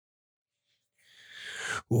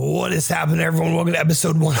What is happening, everyone? Welcome to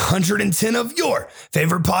episode 110 of your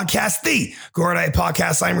favorite podcast, the Grow Night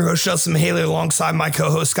Podcast. I'm your host, Justin Haley, alongside my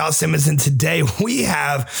co-host, Scott Simmons. And today we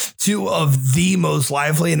have two of the most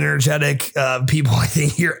lively and energetic people I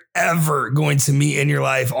think you're ever going to meet in your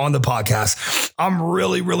life on the podcast. I'm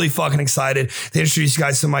really fucking excited to introduce you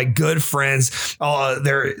guys to my good friends.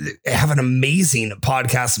 They have an amazing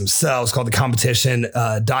podcast themselves called The Competition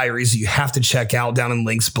Diaries. You have to check out down in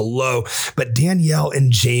links below. But Danielle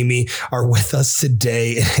and Jaime are with us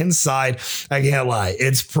today. Inside, I can't lie,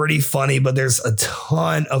 it's pretty funny, but there's a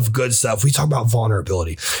ton of good stuff. We talk about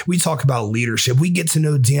vulnerability. We talk about leadership. We get to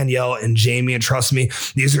know Danielle and Jaime, and trust me,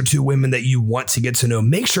 these are two women that you want to get to know.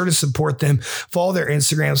 Make sure to support them. Follow their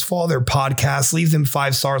Instagrams, follow their podcasts, leave them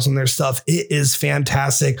 5 stars on their stuff. It is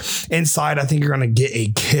fantastic. Inside, I think you're going to get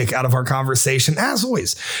a kick out of our conversation. As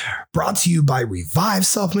always, brought to you by Revive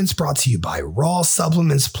Supplements, brought to you by Raw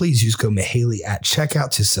Supplements. Please use code Mahaley at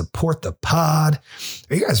checkout to support the pod.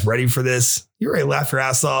 Are you guys ready for this? You ready to laugh your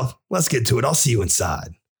ass off? Let's get to it. I'll see you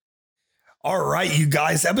inside. All right, you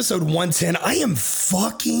guys, episode 110. I am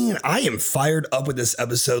fired up with this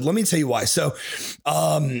episode. Let me tell you why. So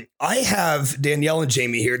I have Danielle and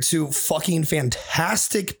Jaime here, two fucking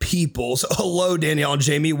fantastic people. So hello, Danielle and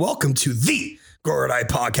Jaime. Welcome to the Grow Night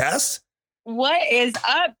Podcast. What is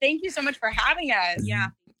up? Thank you so much for having us. Yeah.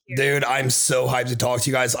 Dude, I'm so hyped to talk to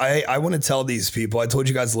you guys. I want to tell these people, I told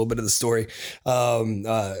you guys a little bit of the story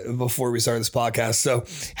before we started this podcast. So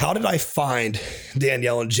how did I find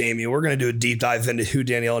Danielle and Jaime? We're going to do a deep dive into who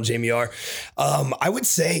Danielle and Jaime are. I would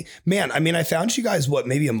say, man, I mean, I found you guys,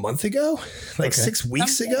 maybe a month ago, like 6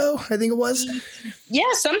 weeks ago, I think it was. Yeah,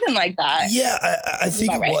 something like that. Yeah, I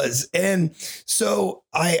think it was. And so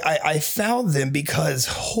I found them because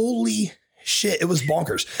holy shit, it was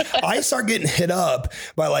bonkers. I start getting hit up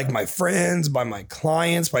by like my friends, by my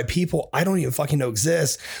clients, by people I don't even fucking know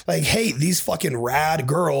exist. Like, hey, these fucking rad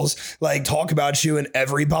girls like talk about you in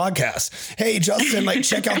every podcast. Hey, Justin, like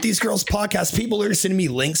check out these girls' podcasts. People are sending me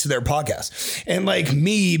links to their podcasts. And like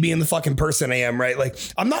me being the fucking person I am, right? Like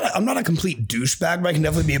I'm not a complete douchebag, but I can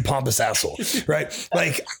definitely be a pompous asshole, right?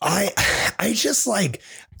 Like I just like,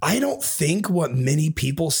 I don't think what many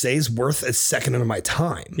people say is worth a second of my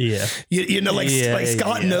time. Yeah. You know, like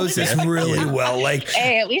Scott knows this really well. Like,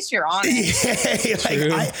 hey, at least you're honest. Yeah,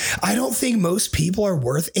 like I don't think most people are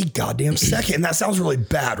worth a goddamn second. And that sounds really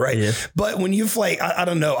bad, right? Yeah. But when you've like, I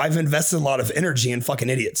don't know, I've invested a lot of energy in fucking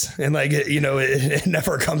idiots and like, it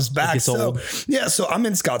never comes back. So yeah, so I'm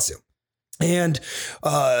in Scottsdale. And,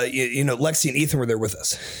 Lexi and Ethan were there with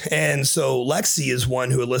us. And so Lexi is one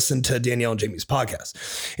who had listened to Danielle and Jaime's podcast.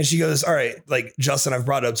 And she goes, all right, like Justin, I've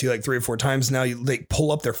brought it up to you like 3 or 4 times now. You like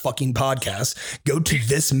pull up their fucking podcast, go to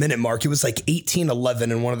this minute mark. It was like 18:11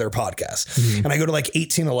 in one of their podcasts. Mm-hmm. And I go to like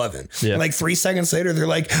 18:11. Yeah. And like 3 seconds later, they're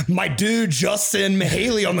like, my dude, Justin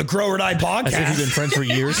Mahaley on the Grow or Die podcast. As if we've been friends for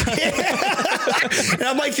years. And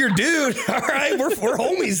I'm like, your dude. All right, we're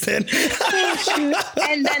homies then.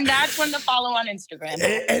 And then that's when the follow on Instagram.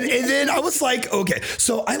 And then I was like, okay,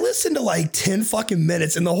 so I listened to like 10 fucking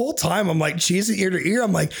minutes and the whole time I'm like cheesing ear to ear.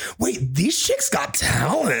 I'm like, wait, these chicks got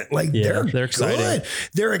talent. Like they're exciting. Good.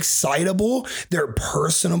 They're excitable. They're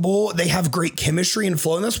personable. They have great chemistry and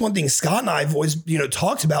flow. And that's one thing Scott and I have always,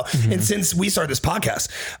 talked about. Mm-hmm. And since we started this podcast,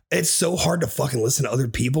 it's so hard to fucking listen to other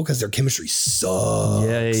people because their chemistry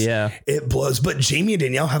sucks. Yeah. It blows. But Jaime and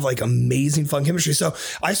Danielle have like amazing fun chemistry. So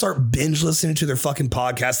I start binge listening to their fucking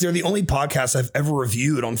podcast. They're the only podcast I've ever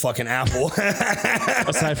reviewed on fucking Apple.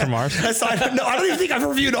 Aside from ours? No, I don't even think I've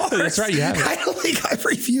reviewed ours. That's right, you haven't. I don't think I've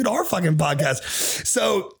reviewed our fucking podcast.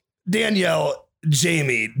 So Danielle,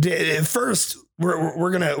 Jaime, first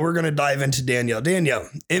we're gonna dive into Danielle. Danielle,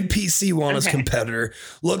 NPC wellness competitor,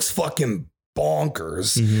 looks fucking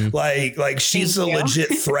bonkers. Mm-hmm. Like she's a legit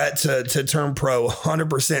threat to turn pro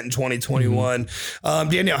 100% in 2021. Mm-hmm.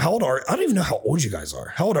 Danielle, how old are? I don't even know how old you guys are.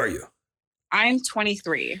 How old are you? I'm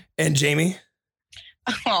 23. And Jaime?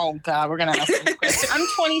 Oh, God, we're going to ask this question. I'm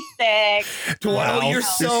 26. Wow, you're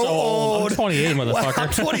so old. I'm 28, motherfucker. Wow, I'm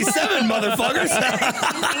 27, motherfuckers.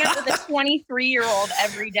 I hang out with a 23-year-old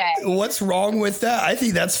every day. What's wrong with that? I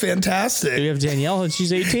think that's fantastic. We have Danielle and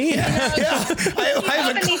she's 18.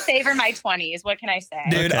 I me savor my 20s. What can I say?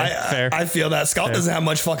 Dude, okay, I feel that. Scott doesn't have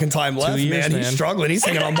much fucking time left, man. He's struggling. He's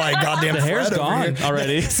hanging on by a goddamn the hair's gone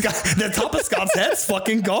already. The top of Scott's head's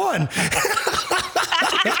fucking gone.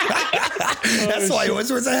 That's why he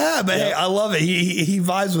always wears a hat. But hey, I love it. He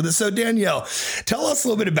vibes with it. So Danielle, tell us a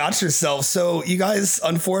little bit about yourself. So you guys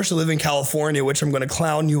unfortunately live in California, which I'm going to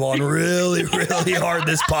clown you on really hard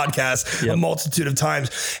this podcast a multitude of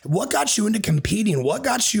times. What got you into competing? What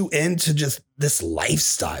got you into just this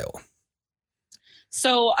lifestyle?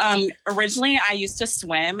 So originally I used to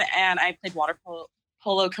swim and I played water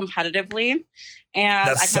polo competitively. And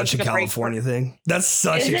that's such a California thing. That's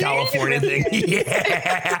such a California thing.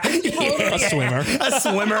 Yeah. A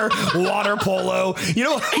swimmer, water polo. You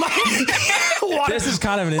know, this is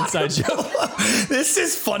kind of an inside joke. This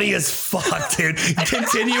is funny as fuck, dude.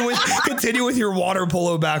 Continue with your water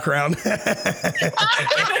polo background. Right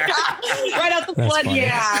out the flood.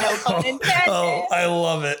 Yeah. Oh, I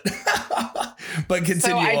love it. But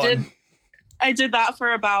continue on. I did that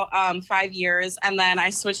for about 5 years, and then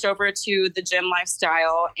I switched over to the gym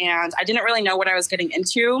lifestyle, and I didn't really know what I was getting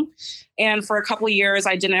into. And for a couple of years,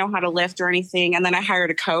 I didn't know how to lift or anything. And then I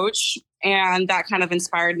hired a coach, and that kind of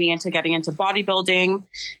inspired me into getting into bodybuilding.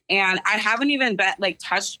 And I haven't even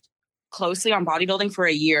touched closely on bodybuilding for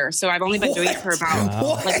a year. So I've only been doing it for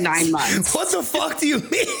about 9 months. What the fuck do you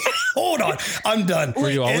mean? Hold on. I'm done.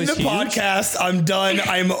 Were you always in the podcast? I'm done.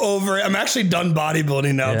 I'm over it. I'm actually done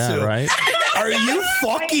bodybuilding now too. Right. Are you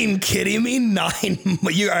fucking kidding me? 9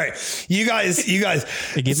 months. You guys.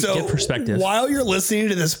 Get perspective. While you're listening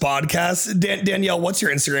to this podcast, Danielle, what's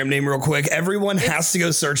your Instagram name real quick? Everyone has to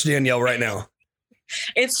go search Danielle right now.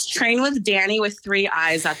 It's Train with Danny with 3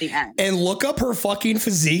 eyes at the end. And look up her fucking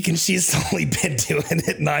physique, and she's only been doing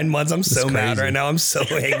it 9 months. I'm so mad right now. I'm so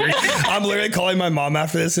angry. I'm literally calling my mom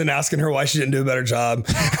after this and asking her why she didn't do a better job.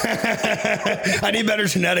 I need better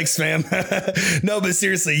genetics, fam. No, but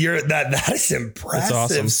seriously, that is impressive. That's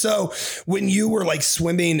awesome. So when you were like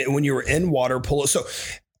swimming, when you were in water polo, so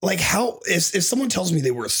like how if someone tells me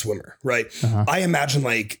they were a swimmer, right? I imagine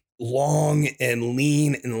like long and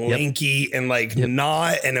lean and lanky and like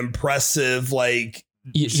not an impressive like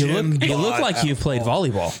you look like you've played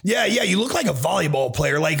volleyball. Yeah, you look like a volleyball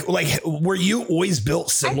player. Like were you always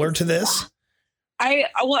built similar to this? I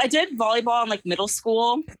did volleyball in like middle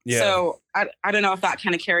school. Yeah. So I don't know if that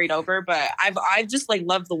kind of carried over, but I've just like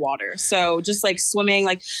loved the water. So just like swimming,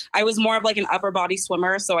 like I was more of like an upper body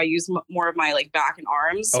swimmer. So I used more of my like back and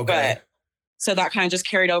arms. Okay. But so that kind of just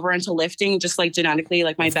carried over into lifting, just like genetically,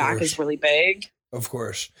 like my back is really big. Of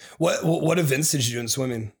course. What events did you do in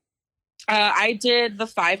swimming? I did the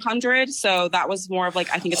 500. So that was more of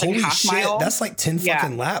like, I think it's like a half mile. That's like 10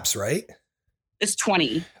 fucking laps, right? It's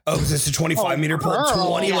 20. Oh, is this a 25 meter pull?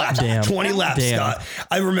 20 laps. Damn. 20 laps, Scott.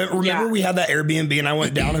 I remember we had that Airbnb and I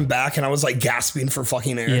went down and back and I was like gasping for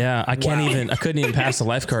fucking air. Yeah, I couldn't even pass the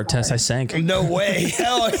lifeguard test. I sank. No way.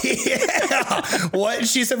 Hell yeah. What?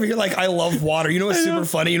 She's over here like, I love water. You know what's super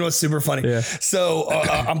funny? Yeah. So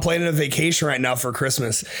I'm planning a vacation right now for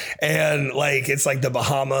Christmas, and like it's like the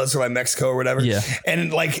Bahamas or like Mexico or whatever. Yeah.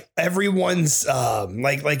 And like everyone's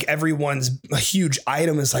everyone's huge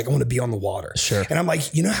item is like, I want to be on the water. Sure. And I'm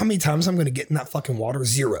like, you know how many times I'm going to get in that fucking water?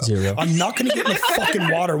 Zero. I'm not going to get in the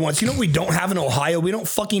fucking water once. You know what we don't have in Ohio? We don't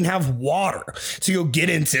fucking have water to go get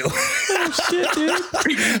into. Oh, shit, dude.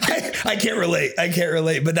 I can't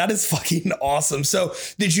relate, but that is fucking awesome. So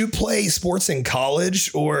did you play sports in college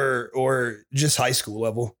or just high school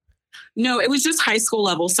level? No, it was just high school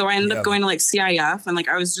level. So I ended up going to like CIF, and like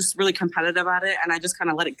I was just really competitive at it, and I just kind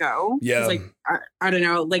of let it go. Yeah. Like I don't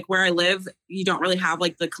know, like where I live, you don't really have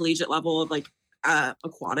like the collegiate level of like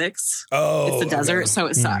aquatics. Oh, it's the desert, so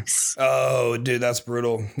it sucks. Oh, dude, that's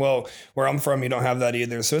brutal. Well, where I'm from, you don't have that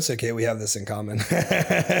either, so it's okay. We have this in common.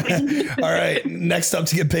 All right, next up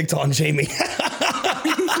to get picked on, Jaime.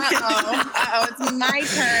 It's my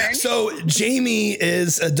turn. So Jaime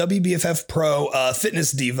is a WBFF pro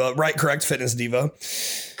fitness diva, right? Correct, fitness diva.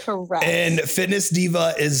 Correct. And fitness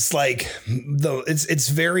diva is like it's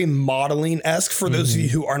very modeling-esque for those of you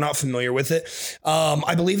who are not familiar with it.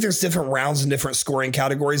 I believe there's different rounds and different scoring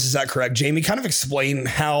categories. Is that correct? Jaime, kind of explain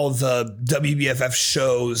how the WBFF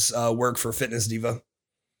shows work for fitness diva.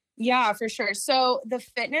 Yeah, for sure. So the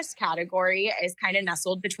fitness category is kind of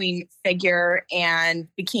nestled between figure and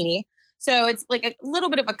bikini. So it's like a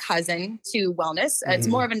little bit of a cousin to wellness. It's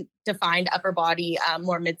more of a defined upper body,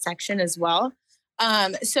 more midsection as well.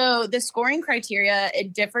 So the scoring criteria,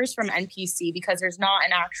 it differs from NPC because there's not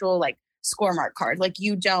an actual like score mark card. Like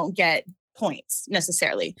you don't get points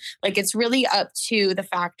necessarily. Like it's really up to the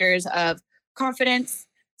factors of confidence,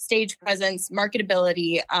 stage presence,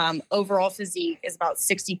 marketability, overall physique is about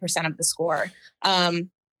 60% of the score.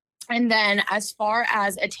 And then as far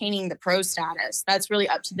as attaining the pro status, that's really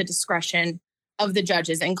up to the discretion of the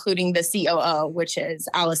judges, including the COO, which is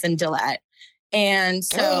Allison Dillette. And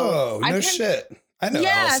so shit. I know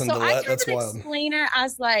Allison Dillette. I kind of explain it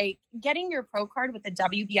as like getting your pro card with the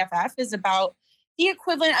WBFF is about the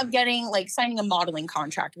equivalent of getting like signing a modeling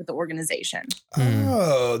contract with the organization.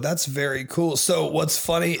 Oh, that's very cool. So what's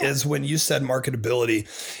funny is when you said marketability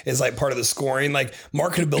is like part of the scoring, like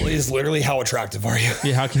marketability is literally how attractive are you?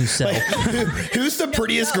 Yeah, how can you sell? Like, who's the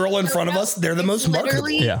prettiest girl in front of us? They're the most marketable.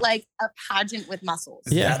 Literally like a pageant with muscles.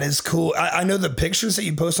 Yeah. That is cool. I know the pictures that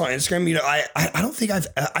you post on Instagram, you know, I don't think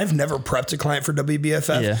I've never prepped a client for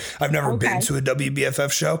WBFF. Yeah. I've never been to a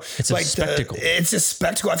WBFF show. It's like a spectacle. It's a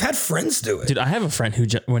spectacle. I've had friends do it. Dude, I have a friend who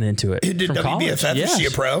went into it. Who did from WBFF? college. Is she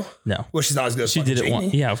a pro? No. Well, she's not as good as She did it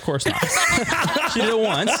once. Yeah, of course not. She did it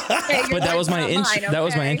once. But that was my that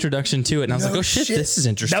was my introduction to it. And I was like, oh shit, this is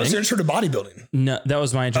interesting. That was your intro to bodybuilding. No, that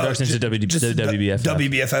was my introduction to WBFF.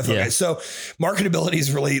 WBFF. Okay. So marketability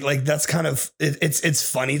is really like, that's kind of, it's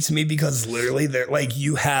funny to me because literally they're like,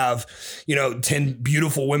 you have, you know, 10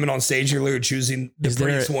 beautiful women on stage. You're literally choosing the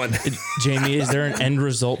prettiest one. Jamie, is there an end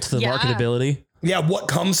result to the marketability? Yeah, what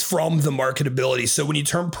comes from the marketability? So when you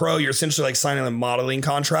turn pro, you're essentially like signing a modeling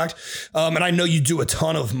contract. And I know you do a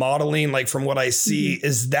ton of modeling. Like from what I see,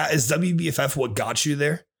 is WBFF what got you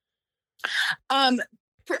there?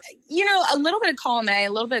 You know, a little bit of column A,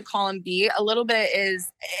 a little bit of column B, a little bit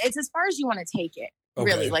it's as far as you want to take it.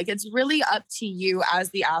 Really, like it's really up to you as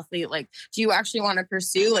the athlete. Like, do you actually want to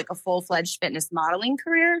pursue like a full-fledged fitness modeling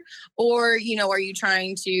career? Or, you know, are you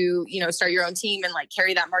trying to, you know, start your own team and like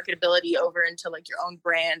carry that marketability over into like your own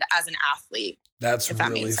brand as an athlete? That's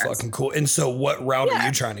really fucking cool. And so what route are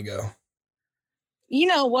you trying to go? You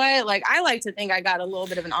know what? Like, I like to think I got a little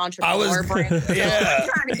bit of an entrepreneur brain. So I'm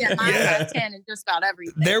trying to get my top 10 in just about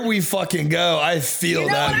everything. There we fucking go. I feel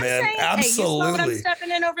that, man. Absolutely. Hey, you know what I'm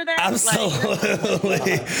stepping in over there? Absolutely.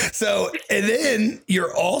 Like, So, and then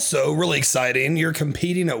you're also really exciting. You're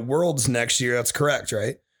competing at Worlds next year. That's correct,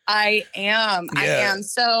 right? I am.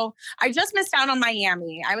 So I just missed out on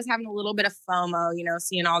Miami. I was having a little bit of FOMO, you know,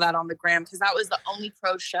 seeing all that on the gram because that was the only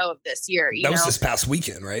pro show of this year. That was this past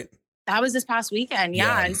weekend, right? That was this past weekend.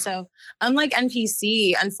 Yeah. And so unlike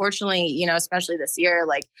NPC, unfortunately, you know, especially this year,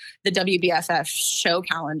 like the WBFF show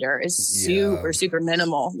calendar is super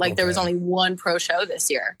minimal. Like there was only one pro show this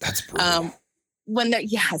year. That's brutal.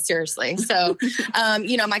 Seriously. So,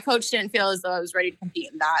 you know, my coach didn't feel as though I was ready to compete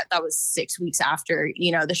in that. That was 6 weeks after,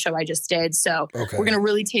 you know, the show I just did. So we're going to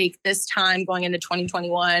really take this time going into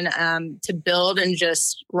 2021 to build and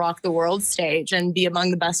just rock the world stage and be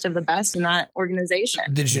among the best of the best in that organization.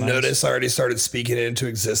 Did you notice I already started speaking it into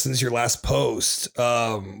existence? Your last post,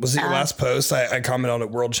 was it your last post? I commented on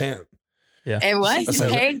it, world champ. Yeah, it was.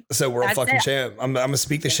 So world fucking champ. I'm gonna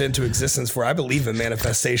speak this shit into existence for. I believe in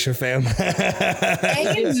manifestation, fam.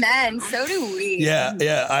 Amen. So do we.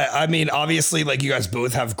 Yeah. I mean, obviously, like you guys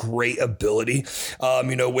both have great ability,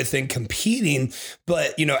 you know, within competing.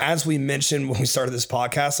 But you know, as we mentioned when we started this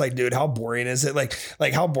podcast, like, dude, how boring is it? Like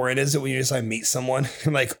how boring is it when you just like meet someone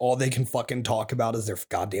and like all they can fucking talk about is their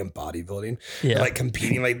goddamn bodybuilding? Yeah, like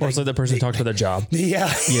competing. Like, also the person talks about their job.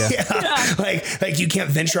 Yeah. Like you can't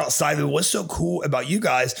venture outside of what's so cool about you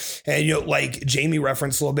guys. And you know, like Jaime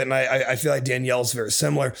referenced a little bit, and I feel like Danielle's very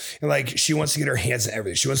similar. And like she wants to get her hands in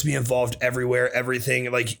everything. She wants to be involved everywhere, everything.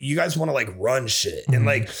 Like you guys want to like run shit. And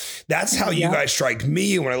like that's how you guys strike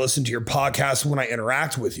me when I listen to your podcast, when I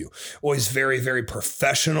interact with you. Always very, very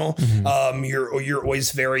professional. You're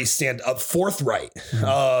always very stand up, forthright.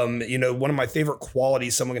 You know, one of my favorite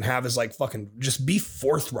qualities someone can have is like fucking just be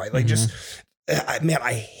forthright. Like just man,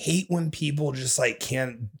 I hate when people just like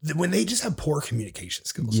when they just have poor communication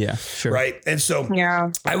skills. Yeah, sure. Right. And so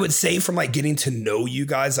I would say from like getting to know you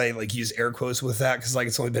guys, I like use air quotes with that because like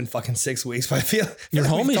it's only been fucking 6 weeks, but I feel your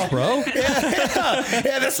homies, bro.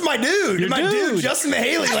 Yeah, that's my dude. My dude, Justin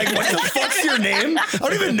Mahaley. Like, what the fuck's your name? I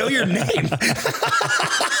don't even know your name.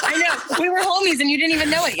 I know. We were homies and you didn't even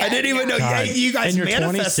know it yet. I didn't even know. Yeah, you guys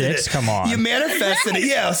manifested it. Come on. You manifested it.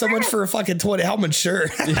 Yeah, someone for a fucking 20. How mature.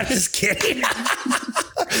 I'm just kidding.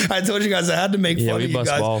 I told you guys I had to make fun of you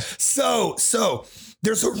guys. Balls. So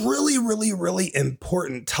there's a really, really, really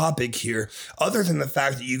important topic here, other than the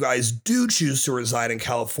fact that you guys do choose to reside in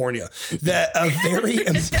California. That a very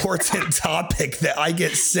important topic that I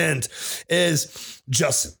get sent is,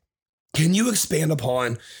 Justin, can you expand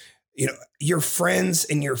upon, you know, your friends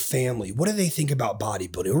and your family? What do they think about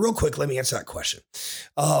bodybuilding? Real quick, let me answer that question.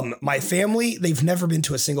 My family, they've never been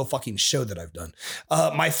to a single fucking show that I've done.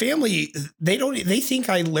 My family, they think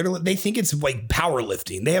it's like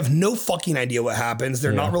powerlifting. They have no fucking idea what happens.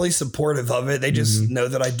 They're not really supportive of it. They just know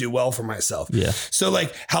that I do well for myself. Yeah. So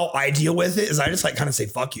like how I deal with it is I just like kind of say,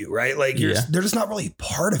 fuck you, right? Like they're just not really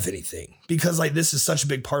part of anything because like this is such a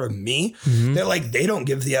big part of me that like they don't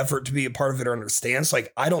give the effort to be a part of it or understand. So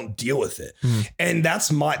like I don't deal with it. And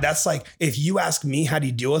that's like, if you ask me how do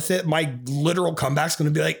you deal with it, my literal comeback's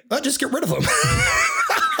going to be like, oh, just get rid of them.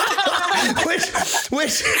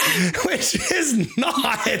 which is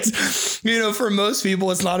not, for most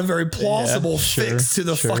people, it's not a very plausible fix to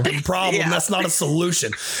the fucking problem. That's not a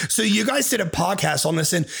solution. So you guys did a podcast on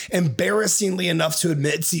this, and embarrassingly enough to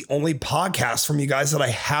admit, it's the only podcast from you guys that I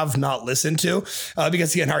have not listened to,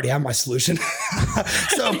 because again, I already have my solution.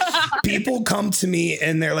 So people come to me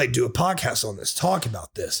and they're like, do a podcast on this, talk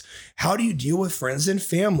about this. How do you deal with friends and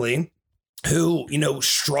family who,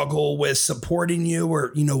 struggle with supporting you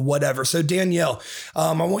or, whatever. So Danielle,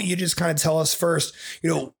 I want you to just kind of tell us first,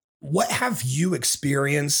 what have you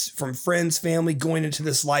experienced from friends, family going into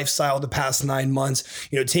this lifestyle the past 9 months,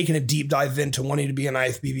 taking a deep dive into wanting to be an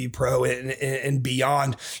IFBB pro and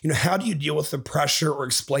beyond, how do you deal with the pressure or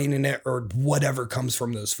explaining it or whatever comes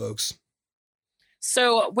from those folks?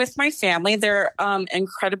 So with my family, they're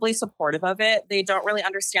incredibly supportive of it. They don't really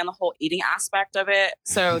understand the whole eating aspect of it.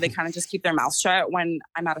 So they kind of just keep their mouth shut when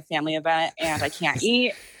I'm at a family event and I can't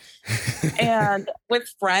eat. And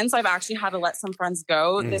with friends, I've actually had to let some friends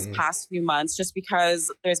go this past few months just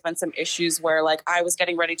because there's been some issues where like I was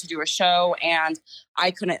getting ready to do a show and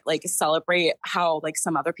I couldn't like celebrate how like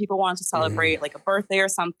some other people wanted to celebrate like a birthday or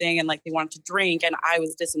something, and like they wanted to drink and I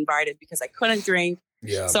was disinvited because I couldn't drink.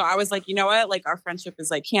 Yeah. So I was like, you know what? Like our friendship is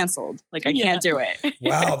like canceled. Like I can't do it.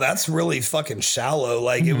 Wow. That's really fucking shallow.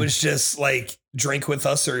 Like it was just like drink with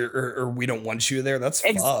us or we don't want you there. That's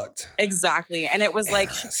fucked. Exactly. And it was like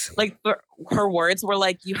her words were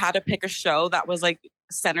like, you had to pick a show that was like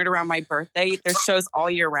centered around my birthday. There's shows all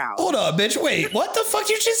year round. Hold up, bitch. Wait, what the fuck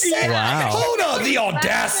you just said? Wow. Hold up. The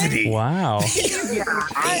audacity. Wow.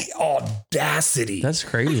 The audacity. That's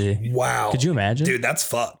crazy. Wow. Could you imagine? Dude, that's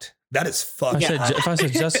fucked. That is fucked. If I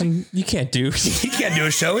said, Justin, you can't do a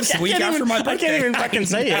show. It's the week after my birthday. I can't even fucking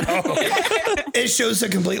say it. It shows a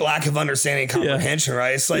complete lack of understanding and comprehension,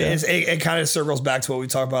 right? It's like it kind of circles back to what we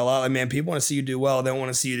talk about a lot. Like, man, people want to see you do well. They don't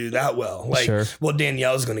want to see you do that well. Like, well,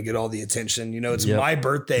 Danielle's going to get all the attention. It's my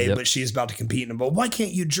birthday, but she's about to compete. But why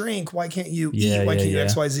can't you drink? Why can't you eat? Why can't you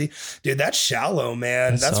XYZ? Dude, that's shallow,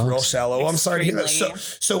 man. That's real shallow. I'm sorry to hear that.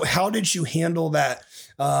 So how did you handle that?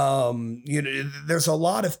 There's a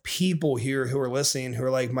lot of people here who are listening who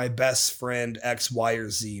are like, my best friend X, Y,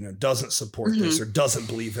 or Z, doesn't support this or doesn't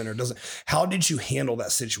believe in or doesn't. How did you handle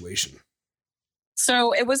that situation?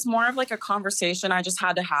 So it was more of like a conversation I just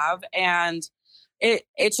had to have. And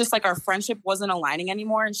it's just like our friendship wasn't aligning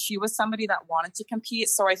anymore. And she was somebody that wanted to compete.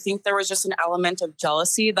 So I think there was just an element of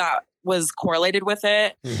jealousy that was correlated with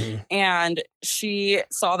it. And she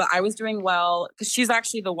saw that I was doing well because she's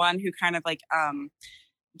actually the one who kind of like,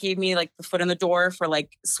 gave me like the foot in the door for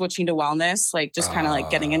like switching to wellness, like just kind of like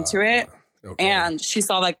getting into it. Okay. And she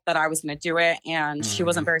saw like that I was going to do it and she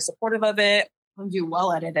wasn't very supportive of it. Do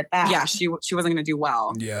well at it at that. Yeah, she wasn't going to do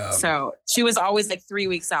well. Yeah. So she was always like 3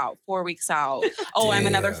 weeks out, 4 weeks out. Oh, I'm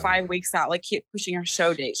another 5 weeks out. Like keep pushing her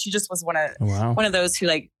show date. She just was one of those who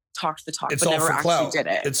like talked the talk, but never actually did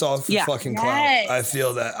it. It's all for fucking clout. I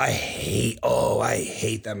feel that. I hate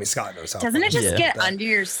that. I mean, Scott knows how. Doesn't it just get under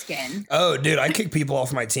your skin? Oh, dude, I kick people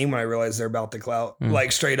off my team when I realize they're about the clout.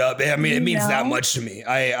 Like straight up. I mean, it means that much to me.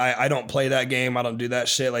 I don't play that game. I don't do that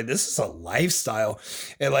shit. Like this is a lifestyle.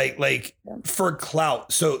 And like for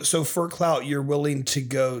clout. So for clout, you're willing to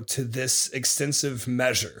go to this extensive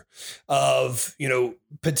measure of,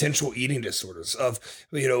 potential eating disorders, of,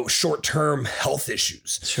 short-term health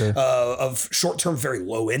issues. Sure. Of short-term, very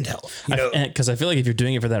low-end health. Because I feel like if you're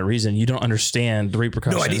doing it for that reason, you don't understand the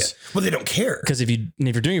repercussions. No idea. Well, they don't care. Because if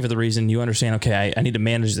you're doing it for the reason, you understand. Okay, I need to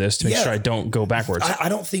manage this to make sure I don't go backwards. I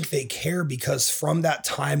don't think they care because from that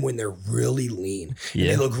time when they're really lean, and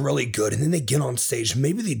they look really good, and then they get on stage,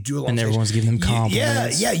 maybe they do a lot. And everyone's giving them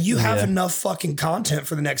compliments. You have enough fucking content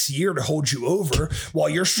for the next year to hold you over while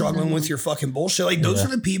you're struggling with your fucking bullshit. Like those are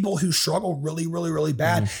the people who struggle really, really, really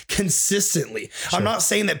bad consistently. Sure. I'm not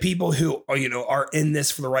saying that people who are in this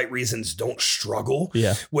for the right reasons don't struggle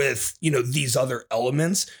with these other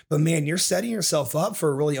elements, but man, you're setting yourself up for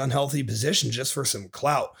a really unhealthy position just for some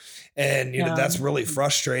clout, and that's really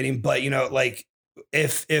frustrating. But like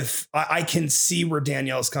if I can see where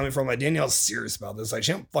Danielle's coming from, like Danielle's serious about this, like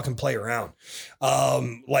she don't fucking play around.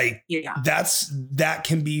 That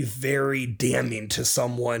can be very damning to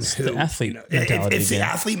someone who the athlete mentality. It's the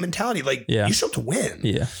athlete mentality. Like you show up to win.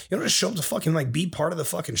 Yeah. You don't just show up to fucking like be part of the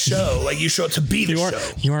fucking show. Like you show up to be the show.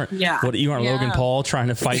 You aren't Logan Paul trying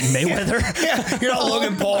to fight Mayweather. You're not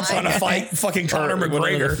Logan Paul trying to fight fucking Conor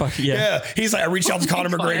McGregor. He's like, I reached out to Conor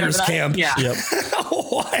McGregor's camp. Yeah.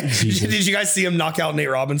 What? Did you guys see him knock out Nate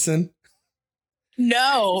Robinson?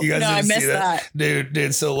 I missed that.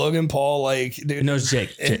 Dude. So Logan Paul, like, dude. No, it's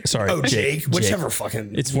Jake. Jake. Whichever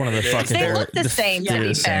fucking. It's one of the fucking. They look the same, to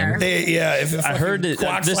be fair. I heard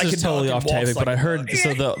that this like is totally off topic, but I heard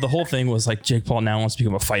so the whole thing was like Jake Paul now wants to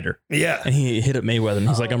become a fighter. Yeah. And he hit up Mayweather and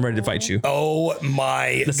he's like, I'm ready to fight you. Oh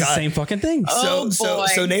my God. That's the same fucking thing.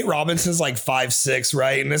 So Nate Robinson's like 5'6",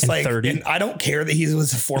 right? And it's like 30. And I don't care that he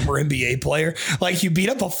was a former NBA player. Like, you beat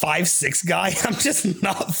up a 5'6" guy. I'm just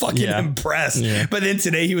not fucking impressed. Yeah. But then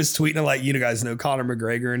today he was tweeting like, you guys know Conor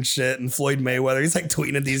McGregor and shit and Floyd Mayweather. He's like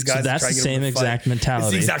tweeting at these guys. So that's the same exact mentality.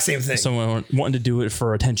 It's the exact same thing. Someone wanting to do it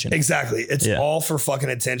for attention. Exactly. It's all for fucking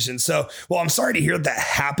attention. So, well, I'm sorry to hear that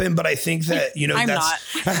happened, but I think that, I'm not.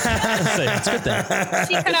 It's a good thing.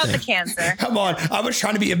 She cut out the cancer. Come on. I was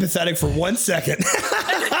trying to be empathetic for 1 second.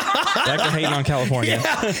 Back to hating on California.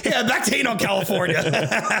 Yeah, back to hating on California.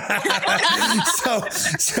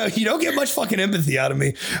 So you don't get much fucking empathy out of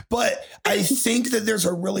me. But I think that there's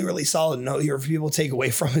a really, really solid note here for people to take away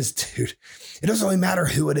from is, dude, it doesn't really matter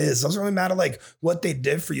who it is. It doesn't really matter like what they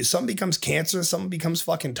did for you. Something becomes cancer. Something becomes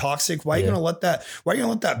fucking toxic. Why are you going to let that? Why are you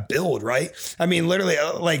going to let that build? Right. I mean, literally,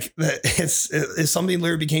 like if something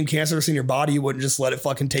literally became cancerous in your body, you wouldn't just let it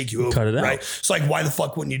fucking take you over. Cut it out. Right. So like, why the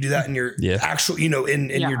fuck wouldn't you do that in your actual, in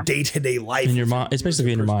your day-to-day life? In your mind. It's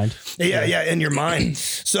basically in your mind. Yeah. In your mind.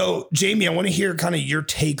 So Jamie, I want to hear kind of your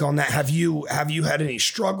take on that. Have you had any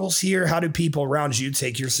struggles here? How do people around you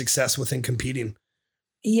take your success within competing?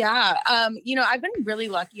 Yeah. I've been really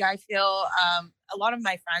lucky. I feel a lot of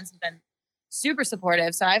my friends have been super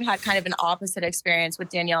supportive. So I've had kind of an opposite experience with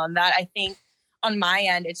Danielle, and that I think on my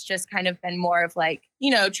end, it's just kind of been more of like,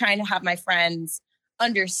 trying to have my friends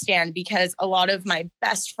understand, because a lot of my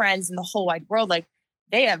best friends in the whole wide world, like,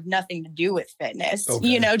 they have nothing to do with fitness,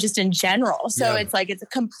 just in general. So it's like, it's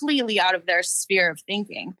completely out of their sphere of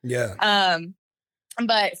thinking. Yeah.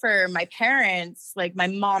 But for my parents, like, my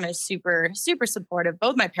mom is super, super supportive.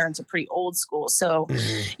 Both my parents are pretty old school. So,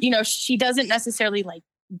 she doesn't necessarily like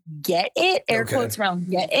get it, air quotes around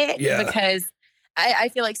get it, because I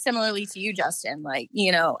feel like similarly to you, Justin, like,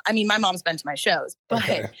 my mom's been to my shows,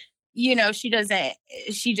 but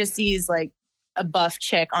she just sees like a buff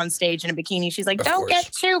chick on stage in a bikini. She's like, don't get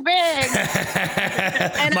too big.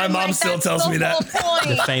 And my mom still tells me that.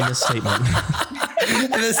 The famous statement.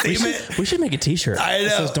 We should make a t-shirt. I know.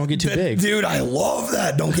 That says, don't get too big. Dude, I love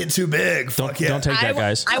that. Don't get too big. Don't take that,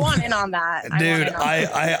 guys. I want in on that. Dude,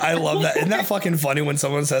 I love that. Isn't that fucking funny when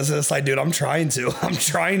someone says this? Like, dude, I'm trying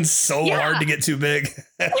so hard to get too big.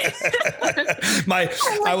 I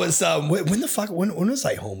was when was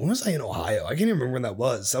I home? When was I in Ohio? I can't even remember when that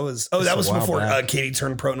was. That was before Katie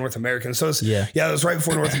turned pro North American. So it was right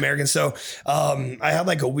before North American. So I had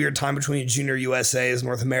like a weird time between Junior USA as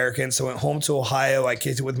North American. So I went home to Ohio. I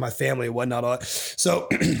kicked it with my family and whatnot. So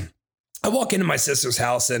I walk into my sister's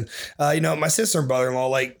house, and my sister and brother-in-law,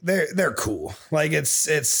 like, they're cool. Like,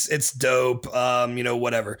 it's dope.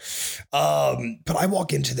 Whatever. But I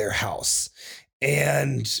walk into their house,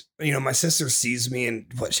 and my sister sees me, and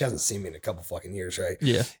she hasn't seen me in a couple fucking years, right?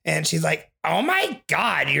 Yeah. And she's like, "Oh my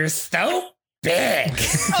God, you're so big."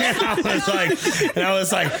 And I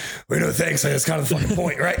was like, well, no, thanks. That's kind of the fucking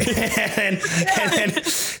point, right? and then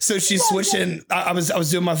so she's switching. I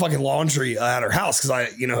was doing my fucking laundry at her house because I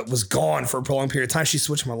was gone for a prolonged period of time. She's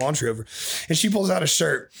switching my laundry over, and she pulls out a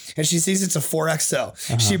shirt, and she sees it's a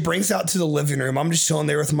 4XL. She brings out to the living room. I'm just chilling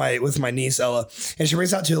there with my niece Ella, and she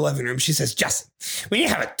brings out to the living room. She says, "Justin, we need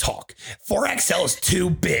to have a talk. 4XL is too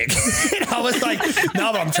big." And I was like,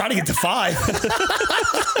 "No, but I'm trying to get to 5."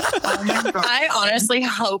 Oh my God. I honestly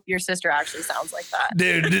hope your sister actually sounds like that.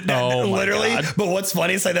 Dude, literally. God. But what's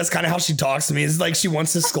funny is like, that's kind of how she talks to me. It's like she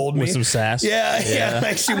wants to scold me. With some sass. Yeah.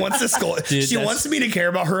 Like she wants to scold. Dude, she wants me to care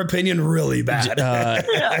about her opinion really bad.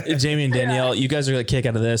 Jamie and Danielle, you guys are going to kick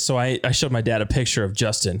out of this. So I showed my dad a picture of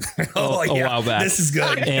Justin a while back. This is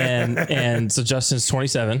good. And so Justin's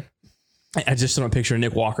 27. I just showed him a picture of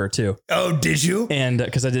Nick Walker too. Oh, did you? And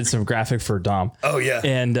because I did some graphic for Dom. Oh yeah.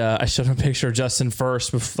 And I showed him a picture of Justin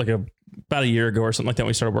first, like about a year ago or something like that.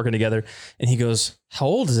 We started working together, and he goes, "How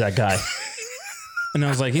old is that guy?" And I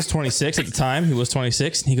was like, "He's 26 at the time. He was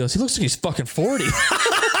 26." And he goes, "He looks like he's fucking 40."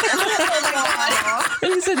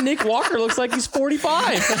 And he said, "Nick Walker looks like he's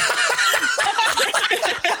 45."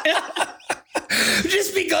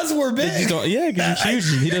 Just because we're big. Yeah, because you're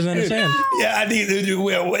huge. He doesn't understand. Yeah, I think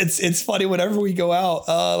it's funny whenever we go out,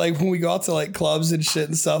 like when we go out to like clubs and shit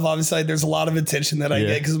and stuff. Obviously, like, there's a lot of attention that I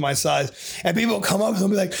get because of my size, and people come up and they'll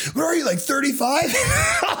be like, "What are you, like 35?"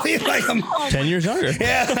 I'll be like, "I'm 10 years younger."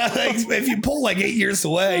 Yeah, like, if you pull like 8 years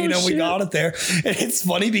away, we got it there. And it's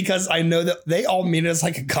funny because I know that they all mean it as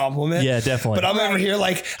like a compliment. Yeah, definitely. But I'm over here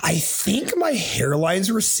like, I think my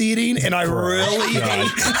hairline's receding, and I really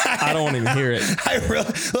hate. I don't want to even hear it.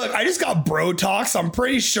 Look, I just got Botox. I'm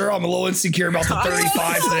pretty sure I'm a little insecure about the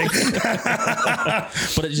 35 thing.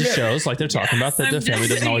 But it just shows like they're talking about that the family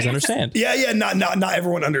doesn't always understand. Yeah. Not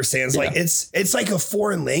everyone understands. Like it's like a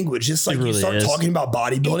foreign language. Just like really you start talking about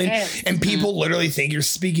bodybuilding, and people literally think you're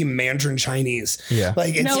speaking Mandarin Chinese. Yeah.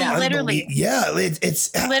 Like it's literally. Yeah,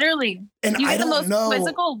 it's literally. And you I get the don't most know.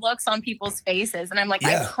 quizzical looks on people's faces, and I'm like,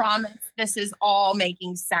 I promise this is all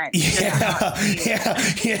making sense. Yeah.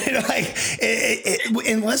 Like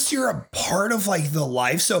unless you're a part of like the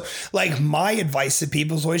life. So like my advice to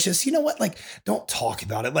people is always just, you know what, like don't talk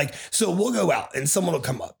about it. Like, so we'll go out and someone will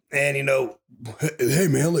come up and hey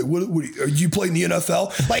man, like what are you playing the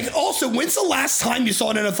NFL? Like, also, when's the last time you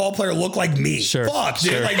saw an NFL player look like me? Sure. Fuck,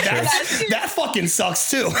 dude. Like that fucking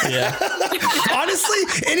sucks too. Yeah.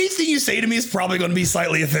 Honestly, anything you say to me is probably going to be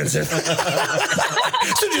slightly offensive.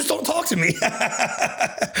 So just don't talk to me.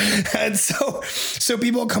 And so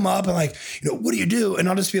people come up and like, what do you do? And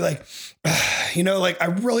I'll just be like, like I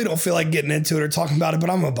really don't feel like getting into it or talking about it, but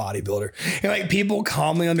I'm a bodybuilder. And like people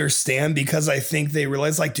calmly understand because I think they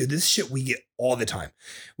realize like, dude, this shit we get all the time.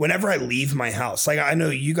 Whenever I leave my house, like I know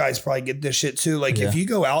you guys probably get this shit too. Like if you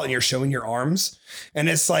go out and you're showing your arms and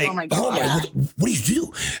it's like, what do you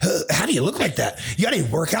do? How do you look like that? You got any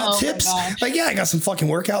workout tips? Like, yeah, I got some fucking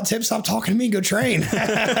workout tips. Stop talking to me. Go train.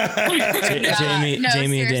 Jamie and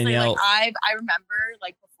Danielle. Like, I remember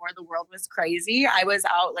like before the world was crazy, I was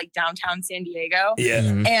out like downtown San Diego. Yeah.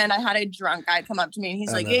 And I had a drunk guy come up to me and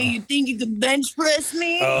he's like, "Hey, you think you could bench press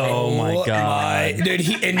me?" Oh my God. Dude,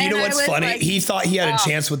 and you know what's funny? Like, he thought he had a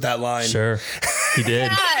chance with that line. Sure. He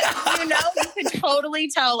did. Yeah, you could totally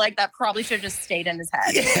tell like that probably should have just stayed in his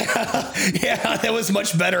head. Yeah, that was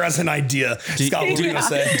much better as an idea. Scott, what were you gonna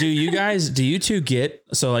say? Do you two get,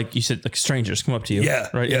 so like you said, like strangers come up to you,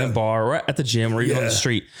 right? In a bar or at the gym or even on the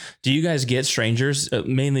street. Do you guys get strangers,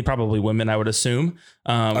 mainly probably women, I would assume?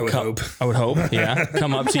 I would hope. Yeah.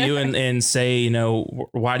 Come up to you and say,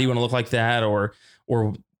 why do you want to look like that? Or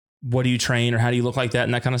what do you train or how do you look like that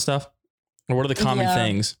and that kind of stuff? Or what are the common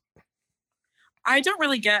things? I don't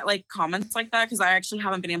really get like comments like that because I actually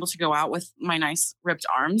haven't been able to go out with my nice ripped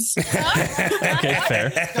arms. Okay,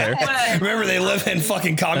 fair. Remember, they live in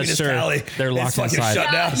fucking communist alley. They're locked inside.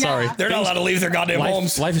 Shut down. Sorry, they're not allowed to leave their goddamn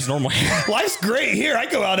homes. Life is normal here. Life's great here. I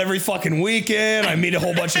go out every fucking weekend. I meet a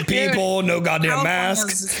whole bunch of people. No goddamn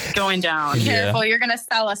masks. Going down. Careful, you're gonna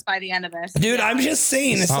sell us by the end of this, dude. I'm just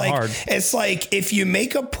saying, it's like if you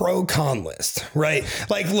make a pro con list, right?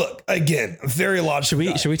 Like, look again, very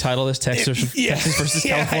logical. Should we title this Texas versus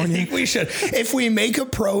California? I think we should. If we make a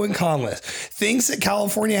pro and con list, things that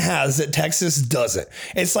California has that Texas doesn't.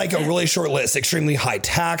 It's like a really short list. Extremely high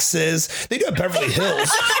taxes. They do have Beverly Hills,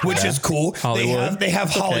 which is cool. Hollywood. They have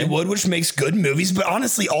Hollywood, which makes good movies. But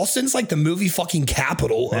honestly, Austin's like the movie fucking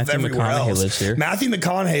capital of everywhere else. Lives here. Matthew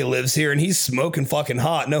McConaughey lives here, and he's smoking fucking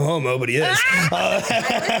hot. No homo, but he is. I was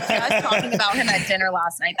just talking about him at dinner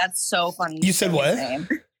last night. That's so funny. You said what?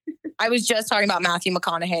 I was just talking about Matthew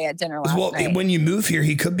McConaughey at dinner last night. When you move here,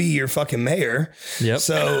 he could be your fucking mayor. Yep.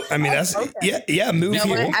 So, I mean, that's, move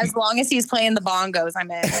here. As long as he's playing the bongos, I'm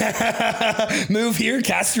in. Move here,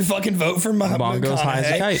 cast your fucking vote for bongos high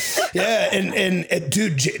as a kite. Yeah. And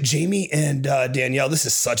dude, Jamie and Danielle, this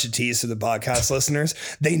is such a tease to the podcast listeners.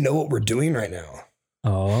 They know what we're doing right now.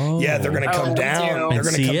 Oh, yeah, they're gonna come down. They're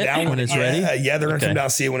gonna come down when it's ready. Yeah, they're gonna come down,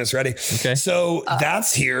 see it when it's ready. Okay, so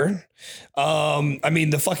that's here. I mean,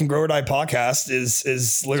 the fucking Grow or Die podcast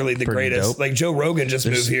is literally the greatest. Dope. Like Joe Rogan just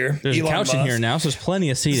moved here. There's a couch in here now, so there's plenty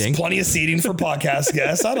of seating. There's plenty of seating for podcast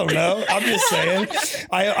guests. I don't know. I'm just saying.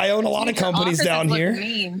 I own a lot of companies down here.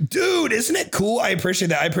 Dude, isn't it cool? I appreciate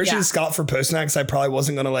that. I appreciate Scott for posting that because I probably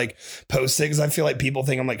wasn't gonna like post it because I feel like people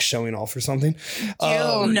think I'm like showing off or something.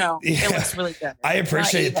 No, it looks really good. I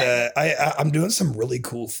appreciate that. I'm doing some really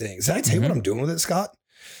cool things. Did I tell you what I'm doing with it, Scott?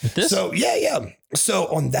 With this? So yeah. So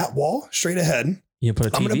on that wall, straight ahead, You put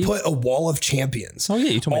a TV? I'm going to put a wall of champions. Oh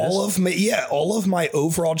yeah, you told me all of my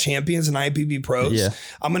overall champions and IPB pros. Yeah.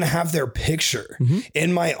 I'm going to have their picture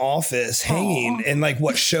in my office hanging and like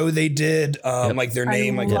what show they did, like their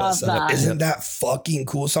name, like all that stuff. Isn't that fucking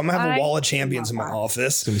cool? So I'm going to have a wall of champions in my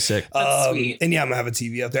office. It's going to be sick. And yeah, I'm going to have a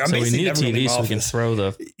TV up there. So we need a TV so we can throw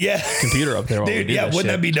the computer up there while we do that wouldn't shit.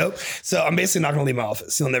 that be dope? So I'm basically not going to leave my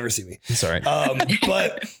office. You'll never see me. It's all right.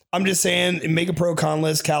 But I'm just saying, make a pro con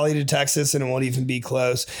list, Cali to Texas, and it won't even be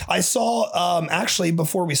close. I saw, actually,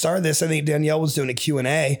 before we started this, I think Danielle was doing a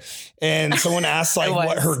Q&A, and someone asked like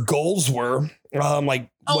what her goals were. How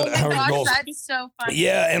her goals. That's so funny.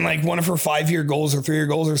 Yeah, and like one of her 5-year goals or 3-year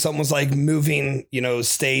goals or something was like moving,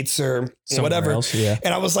 states or somewhere whatever. Else, yeah.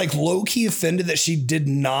 And I was like low key offended that she did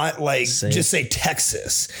not just say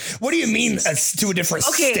Texas. What do you mean to a different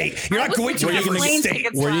state? You're not going to a different state.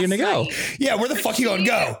 Where are you gonna go? Yeah, where the fuck you gonna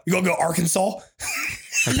go? You gonna go Arkansas?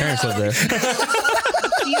 My parents live there.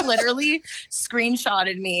 She literally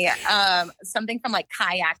screenshotted me something from like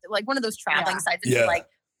Kayak, like one of those traveling sites. And she's like,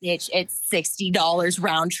 bitch, it's $60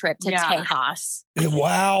 round trip to Tejas.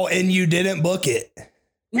 Wow, and you didn't book it.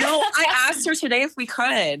 No, I asked her today if we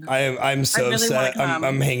could. I'm so really upset.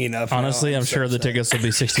 I'm hanging up. Honestly, I'm sure the tickets will be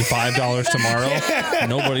 $65 tomorrow.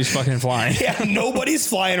 Nobody's fucking flying. Yeah, nobody's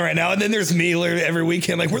flying right now. And then there's me every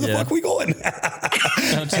weekend. Like, where the fuck are we going?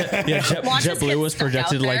 JetBlue was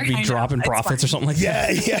projected to like be dropping profits or something like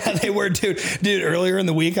that. Yeah, they were, dude. Earlier in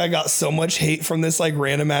the week, I got so much hate from this like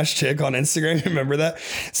random ass chick on Instagram. Remember that?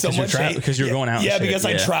 So much hate because you're going out. Yeah, because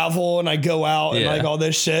I travel and I go out and like all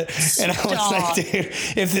this shit. And I was like, dude,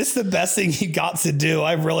 if this is the best thing you got to do,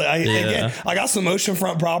 I got some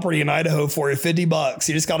oceanfront property in Idaho for you, $50.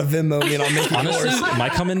 You just got to Venmo me and I'll make it yours.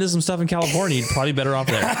 Might come into some stuff in California. You'd probably better off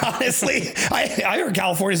there. Honestly, I heard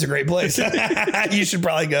California's a great place. You should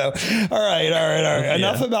probably go. All right.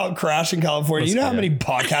 Enough about crashing California. You know how many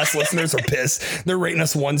podcast listeners are pissed? They're rating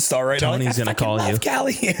us 1 star right now. Tony's gonna call you.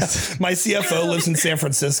 Cali. Yeah. My CFO lives in San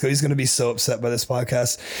Francisco. He's gonna be so upset by this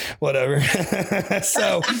podcast. Whatever.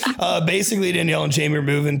 So basically, Danielle and Jaime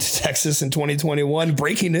are moving to Texas in 2021.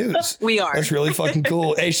 Breaking news. We are. That's really fucking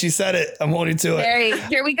cool. Hey, she said it. I'm holding to it.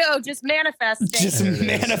 Here we go. Just manifesting. Just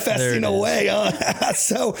manifesting away.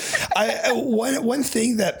 So one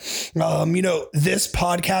thing that, this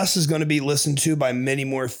podcast is going to be listened to by many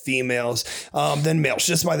more females than males,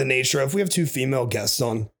 just by the nature of, we have 2 female guests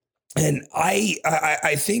on. And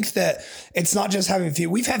I think that it's not just having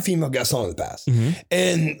we've had female guests on in the past.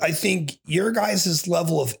 And I think your guys'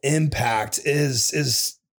 level of impact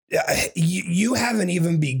is you haven't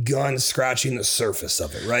even begun scratching the surface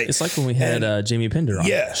of it, right? It's like when we had Jamie Pinder on.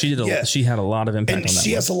 Yeah, she had a lot of impact. And on that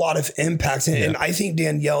she has a lot of impact, and I think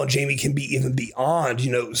Danielle and Jaime can be even beyond,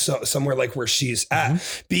 somewhere like where she's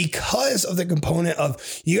at, because of the component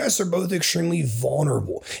of you guys are both extremely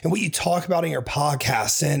vulnerable, and what you talk about in your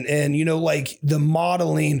podcast, and like the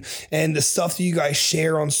modeling and the stuff that you guys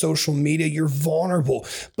share on social media. You're vulnerable,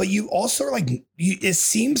 but you also are like. It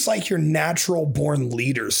seems like you're natural born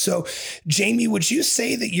leaders. So, Jaime, would you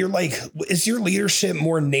say that you're like, is your leadership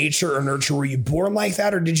more nature or nurture? Were you born like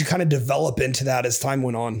that, or did you kind of develop into that as time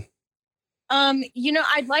went on?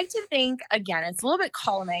 I'd like to think, again, it's a little bit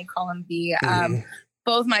column A, column B.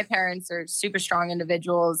 Both my parents are super strong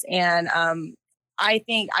individuals, and I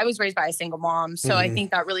think I was raised by a single mom. So I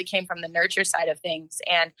think that really came from the nurture side of things.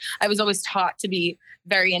 And I was always taught to be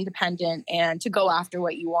very independent and to go after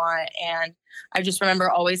what you want. And I just remember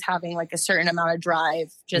always having like a certain amount of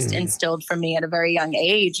drive just instilled from me at a very young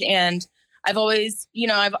age. And I've always,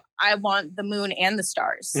 I want the moon and the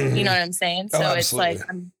stars. You know what I'm saying? So it's like,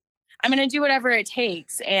 I'm going to do whatever it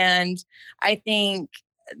takes. And I think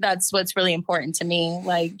that's what's really important to me,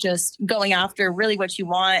 like just going after really what you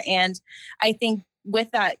want. And I think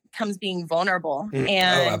with that comes being vulnerable.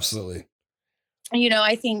 And absolutely.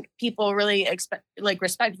 I think people really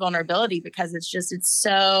respect vulnerability, because it's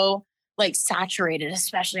so like saturated,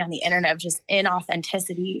 especially on the internet, of just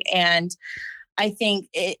inauthenticity. And I think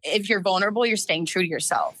if you're vulnerable, you're staying true to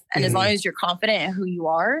yourself. And as long as you're confident in who you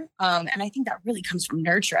are, and I think that really comes from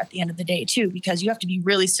nurture at the end of the day too, because you have to be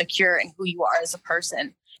really secure in who you are as a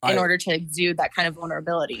person in order to exude that kind of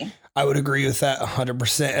vulnerability. I would agree with that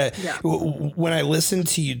 100%. When I listen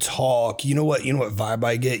to you talk, you know what vibe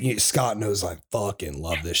I get? Scott knows I fucking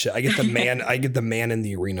love this shit. I get the man in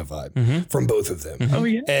the arena vibe from both of them. Oh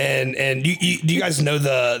yeah. And do you guys know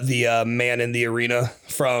the man in the arena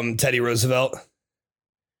from Teddy Roosevelt?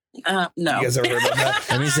 No. You guys ever heard about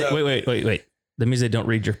that? Wait. That means they don't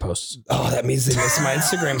read your posts. Oh, that means they miss my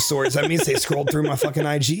Instagram stories. That means they scrolled through my fucking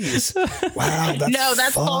IGs. Wow.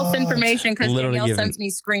 That's false information because Danielle sends me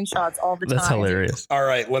screenshots all the time. That's hilarious. All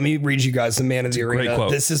right. Let me read you guys the man in the arena. Great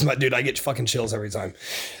quote. This is my dude. I get fucking chills every time.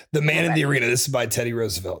 The man in the arena. This is by Teddy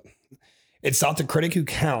Roosevelt. It's not the critic who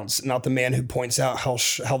counts, not the man who points out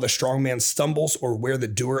how the strong man stumbles or where the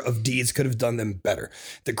doer of deeds could have done them better.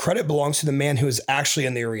 The credit belongs to the man who is actually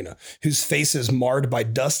in the arena, whose face is marred by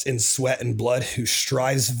dust and sweat and blood, who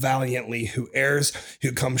strives valiantly, who errs,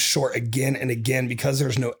 who comes short again and again because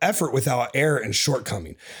there's no effort without error and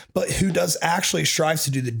shortcoming, but who does actually strive to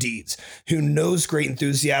do the deeds, who knows great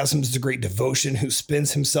enthusiasms to great devotion, who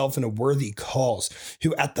spends himself in a worthy cause,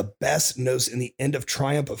 who at the best knows in the end of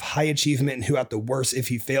triumph of high achievement, and who at the worst, if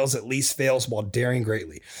he fails, at least fails while daring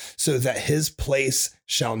greatly, so that his place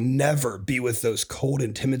shall never be with those cold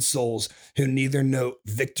and timid souls who neither know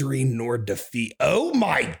victory nor defeat. Oh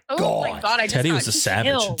my God. Teddy was a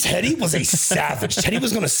savage. Teddy was a savage. Teddy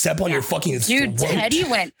was going to step on your fucking throat. Teddy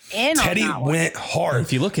went in. Teddy went hard.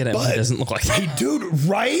 If you look at him, he doesn't look like that. Hey, dude,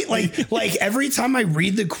 right? Like every time I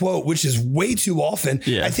read the quote, which is way too often,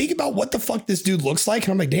 I think about what the fuck this dude looks like.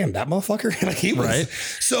 And I'm like, damn, that motherfucker. Like he was. Right.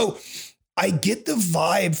 So I get the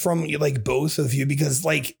vibe from like both of you because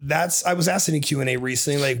like I was asked in a Q&A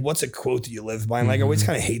recently, like, what's a quote that you live by? And like, I always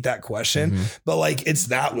kind of hate that question, but like, it's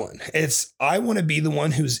that one. I want to be the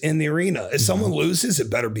one who's in the arena. If someone loses, it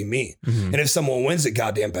better be me. And if someone wins, it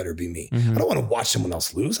goddamn better be me. I don't want to watch someone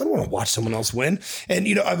else lose. I don't want to watch someone else win. And,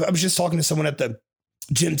 you know, I was just talking to someone at the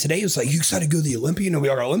gym today. It was like, you excited to go to the Olympia? You know, we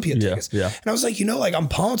all got Olympia tickets. Yeah. And I was like, you know, like I'm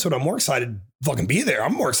pumped, but I'm more excited to fucking be there.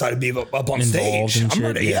 I'm more excited to be up on stage. I'm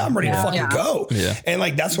ready. I'm ready to fucking go. Yeah. And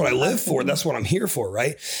like, that's what I live for. That's what I'm here for.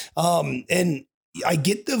 Right. And I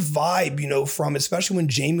get the vibe, you know, from, especially when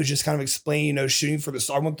Jaime was just kind of explaining, you know, shooting for the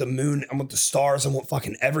star. I want the moon. I want the stars. I want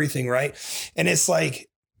fucking everything. Right. And it's like,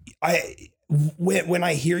 when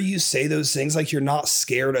I hear you say those things, like you're not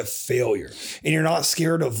scared of failure and you're not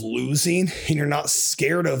scared of losing and you're not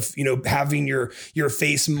scared of, you know, having your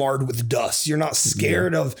face marred with dust. You're not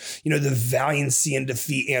scared of, you know, the valiancy and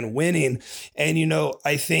defeat and winning. And, you know,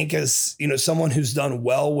 I think as, you know, someone who's done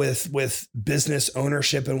well with business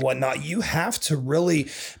ownership and whatnot, you have to really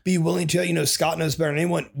be willing to, you know, Scott knows better than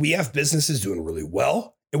anyone. We have businesses doing really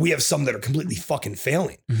well. And we have some that are completely fucking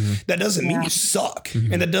failing. That doesn't mean you suck.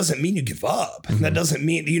 And that doesn't mean you give up. And that doesn't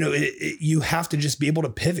mean, you know, you have to just be able to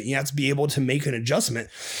pivot. You have to be able to make an adjustment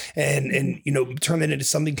and, you know, turn that into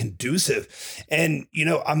something conducive. And, you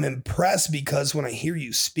know, I'm impressed because when I hear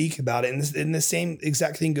you speak about it, and the same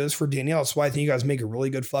exact thing goes for Danielle. That's why I think you guys make a really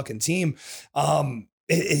good fucking team.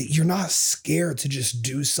 You're not scared to just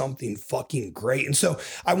do something fucking great. And so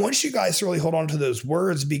I want you guys to really hold on to those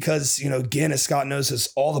words because, you know, again, as Scott knows,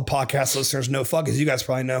 as all the podcast listeners know, as you guys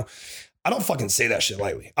probably know, I don't fucking say that shit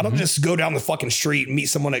lightly. I don't just go down the fucking street and meet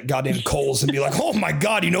someone at goddamn Kohl's and be like, oh my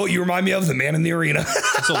God, you know what you remind me of? The man in the arena.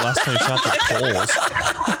 That's the last time I shot at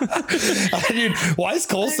Kohl's. Dude, why is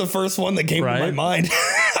Kohl's the first one that came to my mind?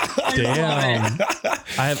 Damn.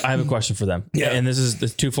 I have a question for them. Yeah. And this is the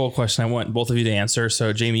twofold question I want both of you to answer.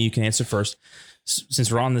 So Jaime, you can answer first.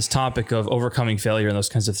 Since we're on this topic of overcoming failure and those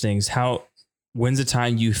kinds of things, when's the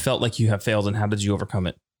time you felt like you have failed and how did you overcome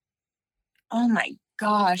it? Oh my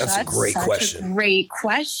gosh, that's a great question. Great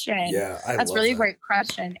question. Yeah, that's really a great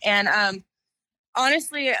question. And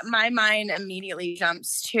honestly, my mind immediately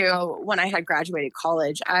jumps to when I had graduated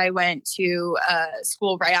college. I went to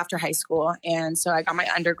school right after high school. And so I got my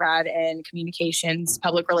undergrad in communications,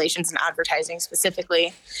 public relations, and advertising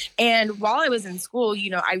specifically. And while I was in school, you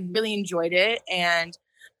know, I really enjoyed it. And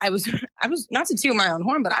I was not to toot my own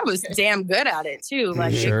horn, but I was damn good at it too.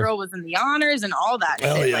 Like the girl was in the honors and all that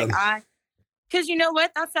shit. Yeah. Like because you know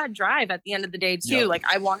what? That's that drive at the end of the day too. Yep. Like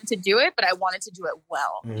I wanted to do it, but I wanted to do it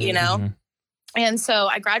well, you know? And so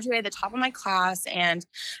I graduated at the top of my class. And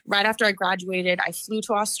right after I graduated, I flew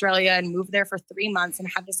to Australia and moved there for 3 months and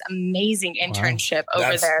had this amazing internship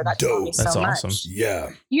over there. That taught me so much. Awesome.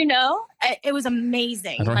 Yeah. You know, it was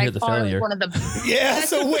amazing. I don't hear the failure. One of the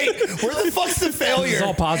so wait, where the fuck's the failure? It's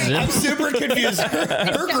all positive. I'm super confused.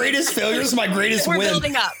 Her greatest failure is my greatest win. We're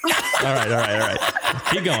building up. All right.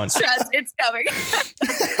 Keep going. Trust, it's coming.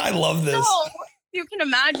 I love this. So you can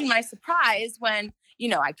imagine my surprise when, you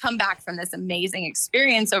know, I come back from this amazing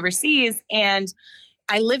experience overseas and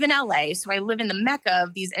I live in LA. So I live in the mecca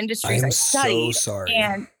of these industries I studied. So sorry.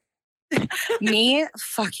 And me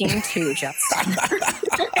fucking too, Justin.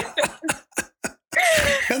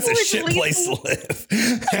 That's a shit place to live.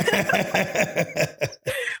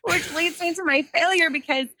 Which leads me to my failure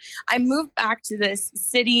because I moved back to this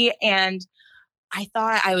city and I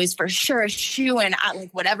thought I was for sure a shoo-in at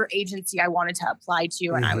like whatever agency I wanted to apply to.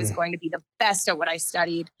 And I was going to be the best at what I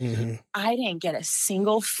studied. I didn't get a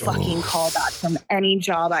single fucking call back from any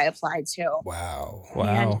job I applied to. Wow.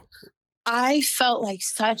 And I felt like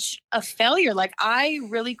such a failure. Like I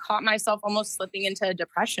really caught myself almost slipping into a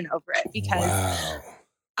depression over it because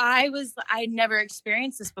I'd never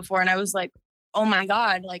experienced this before. And I was like, oh my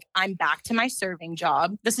God, like I'm back to my serving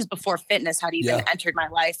job. This is before fitness had even entered my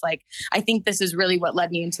life. Like, I think this is really what led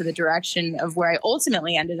me into the direction of where I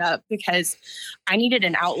ultimately ended up because I needed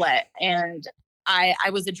an outlet and I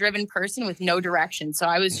was a driven person with no direction. So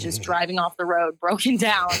I was just driving off the road, broken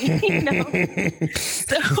down, you know?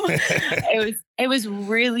 So it was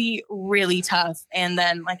really, really tough. And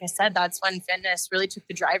then, like I said, that's when fitness really took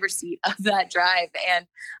the driver's seat of that drive. And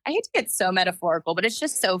I hate to get so metaphorical, but it's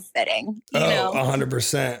just so fitting. You know?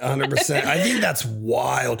 100%. I think that's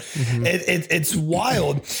wild. It's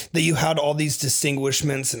wild that you had all these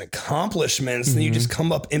distinguishments and accomplishments and you just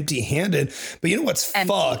come up empty handed. But you know what's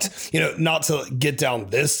fucked? You know, not to get down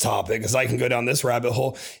this topic because I can go down this rabbit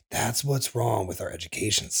hole. That's what's wrong with our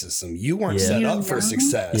education system. You weren't set up for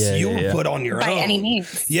success. You were put on your own. By any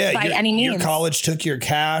means. Yeah. By any means. Your college took your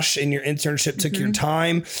cash and your internship took your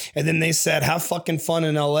time. And then they said, have fucking fun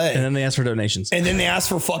in LA. And then they asked for donations. And then they asked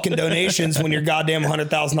for fucking donations when you're goddamn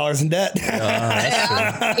 $100,000 in debt.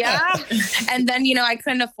 Yeah. And then, you know, I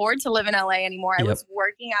couldn't afford to live in LA anymore. I was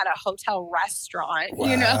working at a hotel restaurant,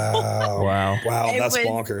 you know? Wow. That's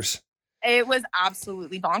bonkers. It was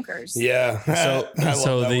absolutely bonkers. Yeah.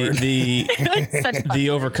 So the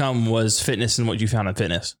overcome was fitness and what you found in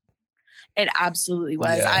fitness. It absolutely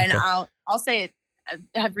was. Yeah. And I'll say it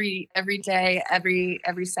every day,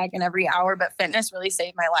 every second, every hour, but fitness really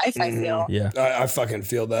saved my life. I feel. Yeah. I fucking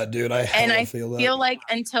feel that, dude. I feel like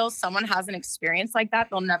until someone has an experience like that,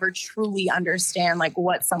 they'll never truly understand like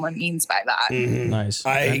what someone means by that. Nice.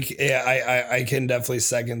 I can definitely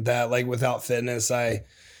second that. Like without fitness, I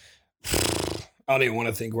don't even want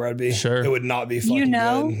to think where I'd be. Sure. It would not be fucking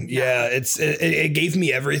good. Yeah. It gave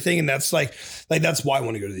me everything. And that's like that's why I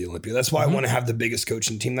want to go to the Olympia. That's why I want to have the biggest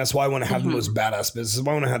coaching team. That's why I want to have the most badass business. That's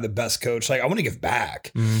why I want to have the best coach. Like I want to give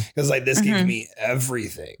back because like this gave me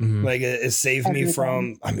everything. Like it saved me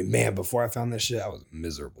from, I mean, man, before I found this shit, I was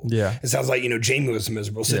miserable. Yeah. It sounds like, you know, Jaime was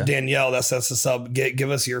miserable. So Danielle, that sets us up. Give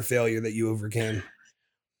us your failure that you overcame.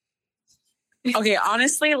 Okay.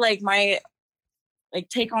 Honestly, like my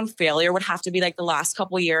take on failure would have to be like the last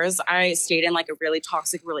couple of years. I stayed in like a really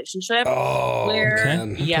toxic relationship. Oh,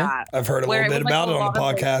 yeah. I've heard a little bit about it on the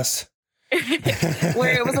podcast.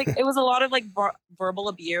 Where it was a lot of like verbal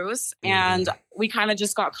abuse and we kind of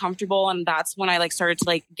just got comfortable. And that's when I like started to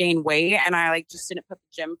like gain weight and I like just didn't put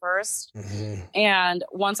the gym first. And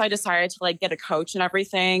once I decided to like get a coach and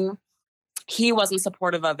everything, he wasn't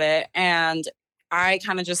supportive of it. And I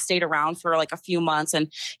kind of just stayed around for like a few months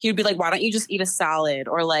and he would be like, why don't you just eat a salad?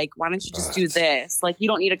 Or like, why don't you just do this? Like, you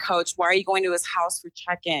don't need a coach. Why are you going to his house for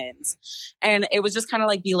check-ins? And it was just kind of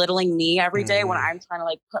like belittling me every day when I'm trying to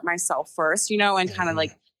like put myself first, you know, and kind of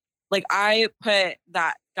like I put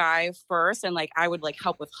that guy first and like, I would like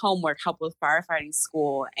help with homework, help with firefighting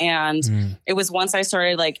school. And it was once I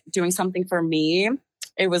started like doing something for me,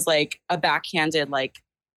 it was like a backhanded, like,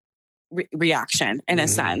 reaction in a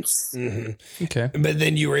sense. Okay. But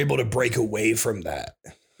then you were able to break away from that.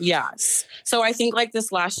 Yes. So I think like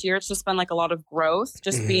this last year, it's just been like a lot of growth,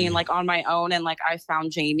 just being like on my own. And like, I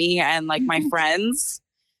found Jaime and like my friends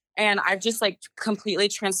and I've just like completely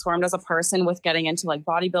transformed as a person with getting into like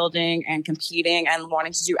bodybuilding and competing and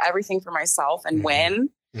wanting to do everything for myself and win.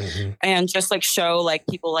 And just like show like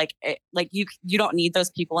people like you don't need those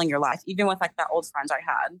people in your life, even with like that old friend I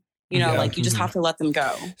had. You know, like you just have to let them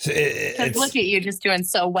go. So look at you just doing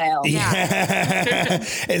so well. Yeah.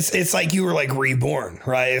 it's like you were like reborn,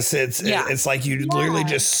 right? It's like you literally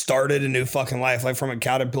just started a new fucking life, like from a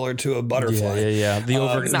caterpillar to a butterfly. Yeah. The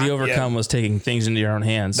overcome was taking things into your own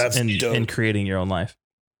hands and creating your own life.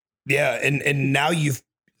 Yeah. And now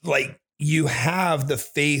you have the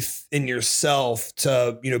faith in yourself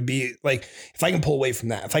to, you know, be like, if I can pull away from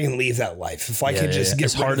that, if I can leave that life, if I can just get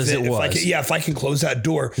as hard as it was, if I can close that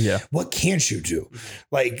door, what can't you do?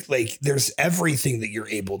 Like there's everything that you're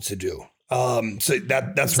able to do. So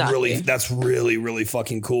that's really, really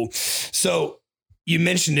fucking cool. So you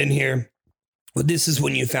mentioned in here, well, this is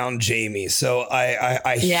when you found Jaime. So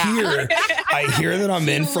I hear that I'm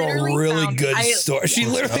in for a really good story. She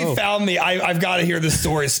literally found me. I've got to hear the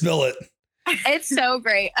story. Spill it. It's so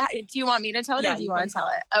great. Do you want me to tell it or do you want to tell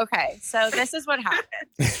it? Okay. So this is what happened.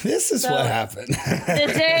 What happened.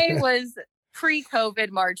 The day was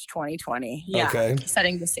pre-COVID March 2020. Yeah. Okay.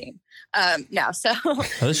 Setting the scene. No, so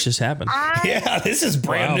this just happened. Yeah, this is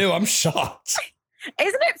brand new. I'm shocked.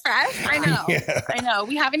 Isn't it fresh? I know. Yeah. I know.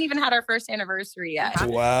 We haven't even had our first anniversary yet.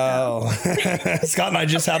 Wow. Scott and I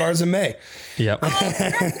just had ours in May. Yep.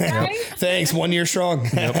 Thanks. 1 year strong.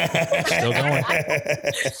 Yep. Still going.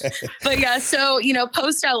 But yeah, so,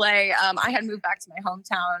 post LA, I had moved back to my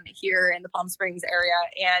hometown here in the Palm Springs area.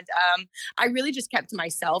 And I really just kept to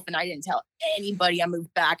myself and I didn't tell anybody I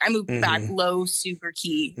moved back. I moved back low, super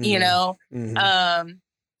key,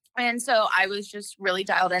 And so I was just really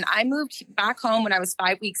dialed in. I moved back home when I was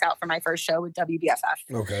 5 weeks out from my first show with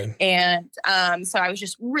WBFF. Okay. And so I was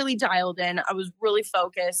just really dialed in. I was really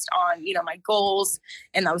focused on, my goals,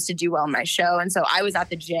 and that was to do well in my show. And so I was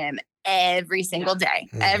at the gym every single day,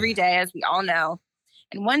 every day, as we all know.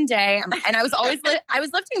 And one day, and I was always, I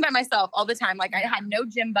was lifting by myself all the time. Like I had no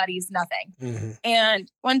gym buddies, nothing.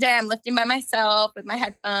 And one day I'm lifting by myself with my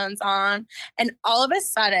headphones on. And all of a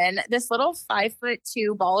sudden, this little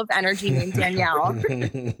 5'2" ball of energy named Danielle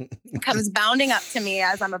comes bounding up to me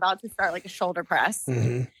as I'm about to start like a shoulder press.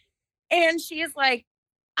 And she is like,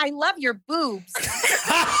 I love your boobs.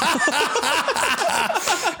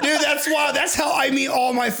 Dude, that's why. That's how I meet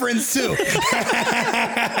all my friends too. I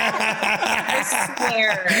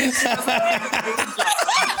swear.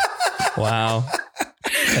 Wow.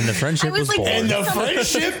 And the friendship was born. And the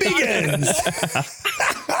friendship begins.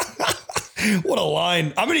 What a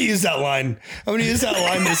line. I'm going to use that line.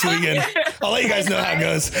 This weekend. I'll let you guys know how it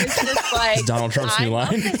goes. It's just like, It's Donald Trump's new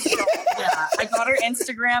line. Yeah, I got her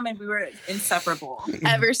Instagram and we were inseparable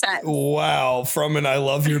ever since. Wow. From an I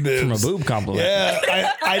love your boobs. From a boob compliment.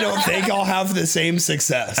 Yeah. I don't think I'll have the same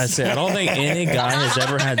success. I don't think any guy has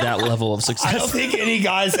ever had that level of success. I don't think any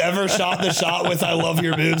guys ever shot the shot with I love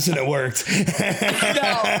your boobs and it worked. No, not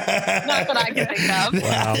that I can think of.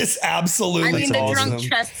 Wow. It's absolutely I mean, the awesome. drunk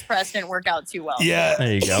chest press didn't work out too well. Yeah.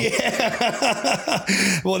 There you go. Yeah.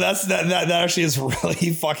 Well, that actually is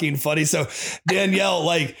really fucking funny. So Danielle,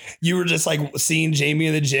 like you were just like seeing Jaime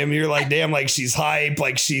in the gym. You're like, damn, like she's hype.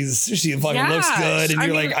 Like she fucking looks good. And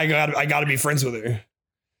you're like, I gotta be friends with her.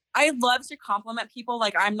 I love to compliment people.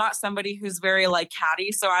 Like I'm not somebody who's very like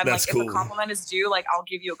catty. So I'm That's like, cool. if a compliment is due, like I'll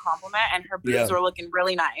give you a compliment. And her boobs were looking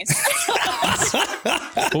really nice.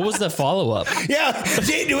 What was the follow up? Yeah.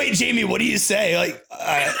 Wait, Jaime, what do you say? Like,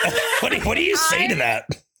 what do you say to that?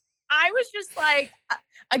 I was just like,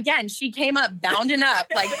 again, she came up bounding up,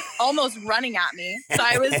 like almost running at me. So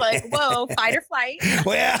I was like, whoa, fight or flight.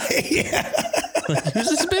 Well, yeah. Who's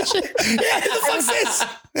this bitch? Yeah, who the fuck's this?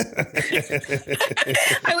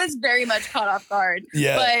 I was very much caught off guard.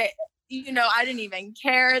 Yeah. But, I didn't even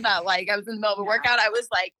care that like I was in the middle of a workout. I was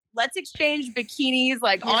like, let's exchange bikinis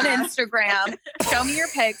like on Instagram. Show me your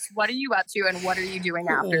pics. What are you up to? And what are you doing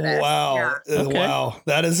after this? Wow. Yeah. Okay. Wow.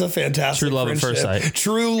 That is a fantastic True love at first friendship. sight.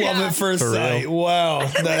 True love at first For real. sight. Wow.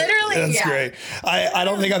 Literally, That's yeah. great. I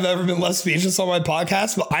don't think I've ever been less speechless on my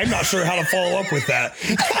podcast, but I'm not sure how to follow up with that.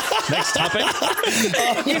 Next topic.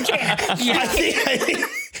 You can't.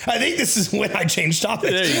 I think this is when I changed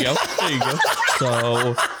topics. There you go.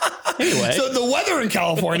 So anyway. So the weather in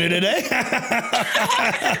California today.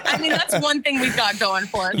 I mean, that's one thing we've got going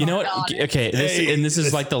for us. You know what? Okay, this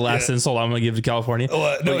is like the last insult I'm going to give to California.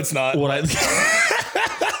 No, it's not.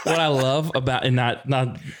 What I love about, and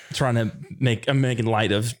not trying to I'm making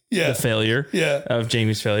light of the failure of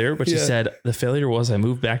Jaime's failure, but she said the failure was I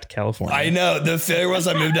moved back to California. I know the failure was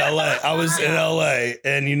I moved to LA. I was in LA,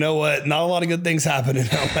 and you know what? Not a lot of good things happen in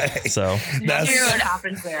LA. So That's what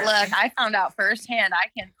happens there. Look, I found out firsthand. I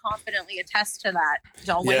can confidently attest to that.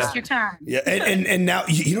 Don't waste your time. Yeah. And now,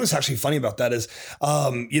 you know, what's actually funny about that is,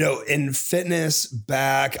 in fitness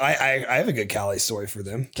back, I have a good Cali story for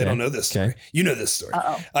them. They don't know this story. You know this story.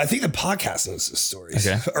 Uh-oh. I think the podcast knows this story.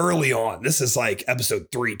 Okay. Early on, this is like episode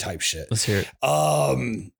 3 type shit. let's hear it.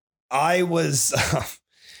 I was,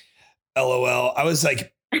 LOL. I was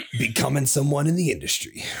like becoming someone in the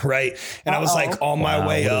industry, right? And I was like on my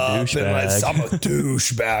way what a up, and douchebag. I'm a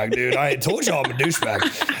douchebag, dude. I told y'all I'm a douchebag.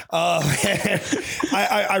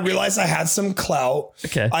 I realized I had some clout.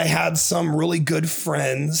 Okay. I had some really good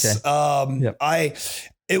friends. Okay.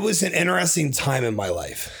 It was an interesting time in my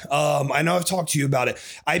life. I know I've talked to you about it.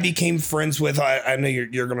 I became friends with, I know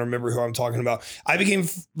you're going to remember who I'm talking about. I became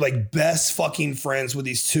like best fucking friends with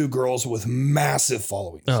these 2 girls with massive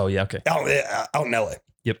followings. Oh yeah. Okay. Out in LA.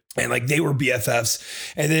 Yep. And like they were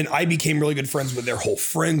BFFs. And then I became really good friends with their whole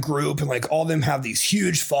friend group. And like all of them have these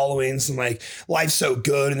huge followings and like life's so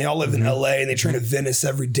good. And they all live in LA and they train to Venice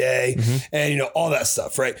every day and, you know, all that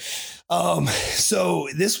stuff. Right. So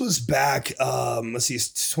this was back, let's see, it's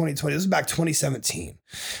 2020. This was back 2017.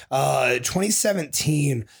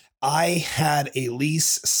 2017, I had a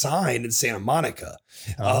lease signed in Santa Monica.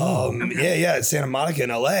 In Santa Monica in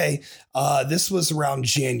LA. This was around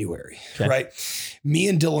January, right? Me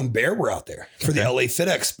and Dylan Bear were out there for the LA Fit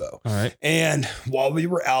Expo. All right. And while we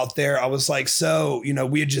were out there, I was like, so, you know,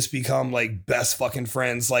 we had just become like best fucking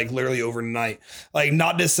friends, like literally overnight, like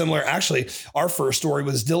not dissimilar. Actually, our first story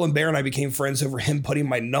was Dylan Bear and I became friends over him putting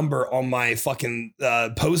my number on my fucking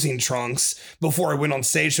posing trunks before I went on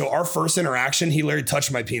stage. So our first interaction, he literally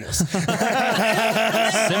touched my penis.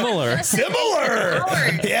 Similar.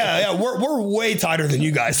 Yeah. We're way tighter than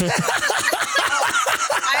you guys.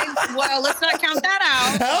 Well, let's not count that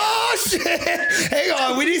out. Oh shit! Hang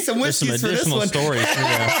on, we need some whiskeys for this one. Stories.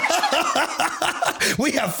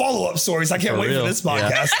 We have follow-up stories. I can't wait for this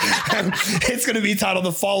podcast. Yeah. It's going to be titled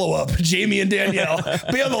 "The Follow-Up." Jaime and Danielle,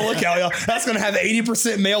 be on the lookout, y'all. That's going to have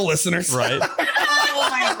 80% male listeners. Right. Oh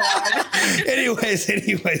my god.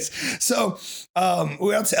 Anyways, so we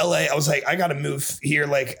went out to LA. I was like, I got to move here.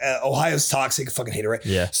 Like Ohio's toxic. I fucking hate it, right?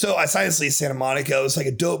 Yeah. So I decided to leave Santa Monica. It was like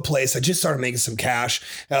a dope place. I just started making some cash.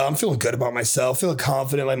 I'm feeling good about myself, feeling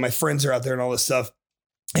confident. Like my friends are out there and all this stuff.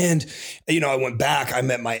 And, you know, I went back, I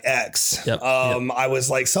met my ex. I was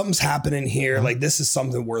like, something's happening here. Like, this is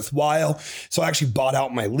something worthwhile. So I actually bought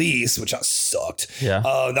out my lease, which sucked. Yeah.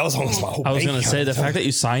 That was almost my whole I was going to say the fact that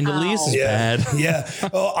you signed a lease is bad. Yeah.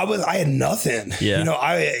 Well, I had nothing. Yeah.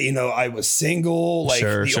 You know, I was single. Like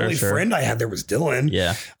the only friend I had there was Dylan.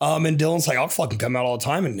 Yeah. And Dylan's like, I'll fucking come out all the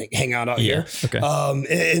time and hang out here. Okay.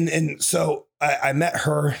 And so I met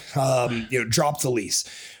her, you know, dropped the lease.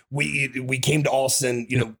 We came to Austin,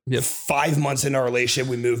 you know, 5 months into our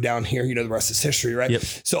relationship, we moved down here, you know, the rest is history, right? Yep.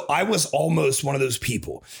 So I was almost one of those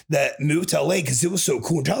people that moved to LA because it was so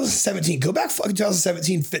cool. In 2017, go back fucking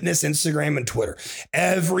 2017, fitness, Instagram and Twitter.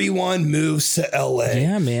 Everyone moves to LA.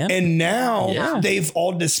 Yeah, man. And now they've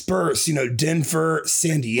all dispersed, you know, Denver,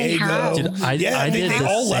 San Diego. Dude, they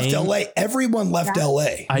all left LA. Everyone left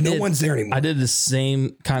LA. No one's there anymore. I did the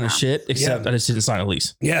same kind of shit, except I just didn't sign a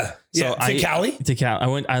lease. Yeah. So to Cali? To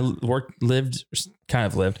Cali. I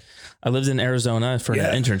lived in Arizona for an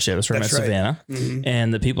internship. It was from Savannah. Mm-hmm.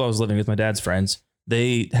 And the people I was living with, my dad's friends,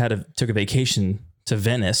 they took a vacation to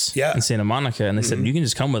Venice in Santa Monica. And they said, you can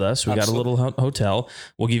just come with us. We got a little hotel.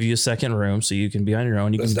 We'll give you a second room so you can be on your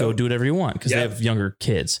own. You can go do whatever you want because they have younger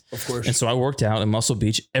kids. Of course. And so I worked out in Muscle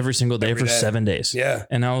Beach every single day for 7 days. Yeah.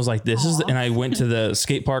 And I was like, and I went to the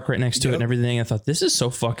skate park right next to it and everything. I thought, this is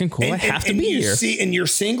so fucking cool. I have to be here. And you're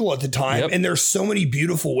single at the time. And there's so many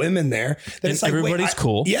beautiful women there that it's like, everybody's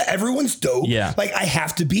cool. Yeah. Everyone's dope. Yeah. Like I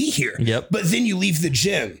have to be here. Yep. But then you leave the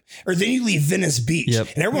gym or then you leave Venice Beach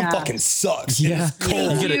and everyone fucking sucks. Yeah. It's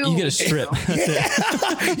cold. You get a strip.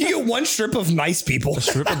 You get one strip of nice people. A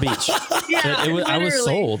strip of beach. Yeah, I was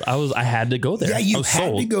sold. I had to go there. Yeah, you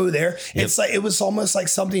had to go there. It's like it was almost like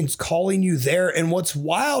something's calling you there. And what's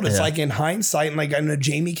wild is like in hindsight, and like I know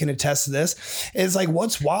Jaime can attest to this, is like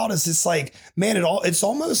what's wild is it's like, man, it's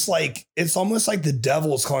almost like the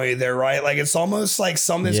devil's calling you there, right? Like it's almost like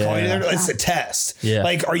something's calling you there. It's a test. Yeah.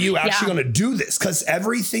 Like, are you actually going to do this? Because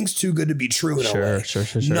everything's too good to be true in LA. Sure.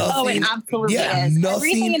 It absolutely is.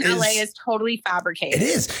 Everything in LA is totally fabricated. It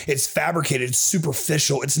is. It's fabricated. It's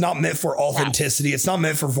superficial. It's not meant for authenticity. It's not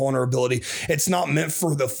meant for vulnerability. It's not meant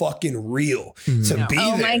for the fucking real to be there.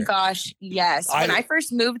 Oh my gosh. Yes. When I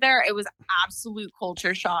first moved there, it was absolute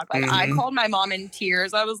culture shock. Like I called my mom in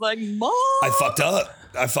tears. I was like, Mom, I fucked up.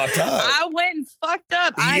 I went and fucked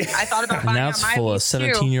up. I thought about buying now it's full of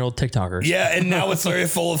 17-year-old TikTokers. Yeah, and now it's very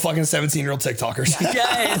full of fucking 17-year-old TikTokers.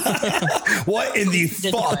 Yes. What in the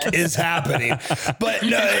fuck is happening? But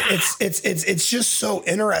no, it's just so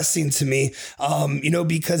interesting to me, you know,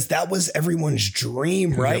 because that was everyone's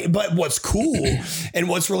dream, right? Yep. But what's cool and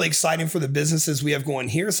what's really exciting for the businesses we have going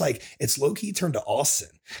here is like it's low key turned to Austin.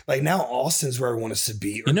 Like now Austin's where everyone wants to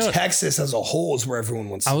be, or Texas as a whole is where everyone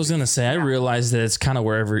wants to be. I was going to say, I realized that it's kind of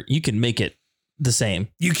wherever you can make it the same.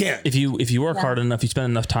 You can. If you work hard enough, you spend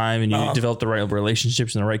enough time and you develop the right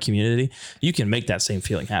relationships in the right community, you can make that same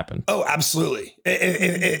feeling happen. Oh, absolutely.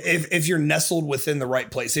 If you're nestled within the right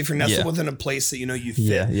place, if you're nestled within a place that, you know, you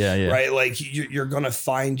fit, right? Like you're going to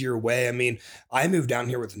find your way. I mean, I moved down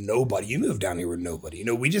here with nobody. You moved down here with nobody. You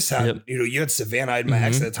know, we just had, you know, you had Savannah, I had my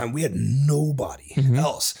ex at the time. We had nobody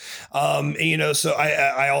else. And, you know, so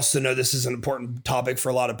I also know this is an important topic for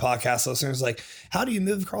a lot of podcast listeners. Like, how do you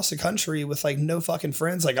move across the country with like no fucking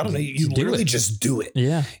friends. Like, I don't know. You do literally it. just do it.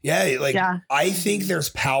 Yeah. Yeah. Like, I think there's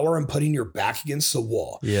power in putting your back against the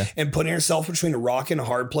wall and putting yourself between a rock and a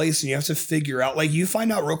hard place. And you have to figure out, like, you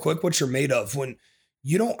find out real quick what you're made of when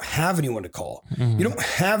you don't have anyone to call. You don't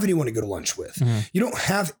have anyone to go to lunch with. You don't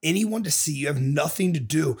have anyone to see. You have nothing to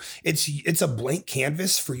do. It's a blank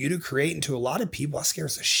canvas for you to create. And to a lot of people, that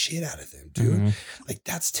scares the shit out of them, dude. Like,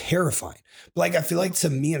 that's terrifying. But like, I feel like to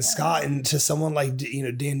me and Scott and to someone like,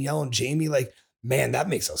 Danielle and Jaime, like, man, that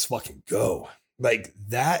makes us fucking go. Like,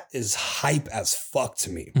 that is hype as fuck to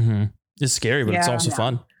me. It's scary, but it's also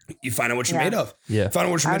fun. You find out what you're made of. Yeah. Find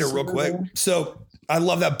out what you're made of real quick. So I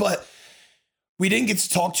love that. But we didn't get to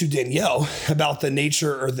talk to Danielle about the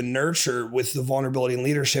nature or the nurture with the vulnerability and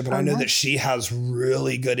leadership. And I know that she has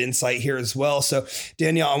really good insight here as well. So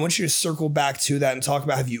Danielle, I want you to circle back to that and talk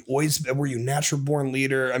about, were you natural born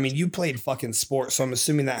leader? I mean, you played fucking sports, so I'm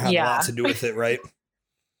assuming that had a lot to do with it, right?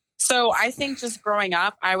 So I think just growing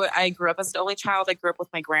up, I grew up as an only child. I grew up with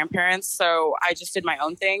my grandparents. So I just did my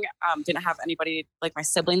own thing. Didn't have anybody like my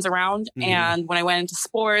siblings around. And when I went into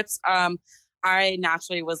sports, I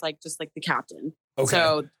naturally was just the captain. Okay.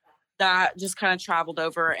 So that just kind of traveled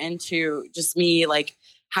over into just me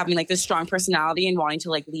having this strong personality and wanting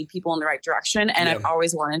to lead people in the right direction. And I've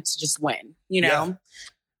always wanted to just win, Yeah.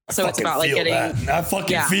 So it's about getting. I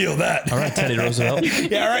fucking feel that. All right, Teddy Roosevelt.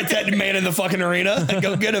 Yeah, all right, Teddy, man in the fucking arena.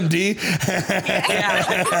 Go get him, D.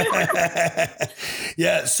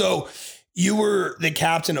 Yeah. So you were the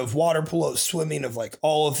captain of water polo, swimming, of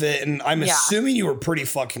all of it, and I'm assuming you were pretty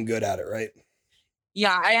fucking good at it, right?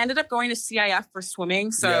 Yeah, I ended up going to CIF for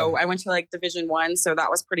swimming. So I went to Division 1. So that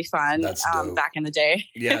was pretty fun. That's back in the day.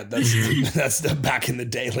 Yeah, that's the back in the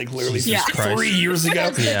day, literally 3 years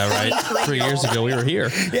ago. Yeah, right. 3 years ago, we were here.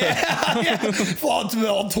 Yeah.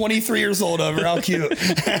 Well, 23 years old over. How cute. When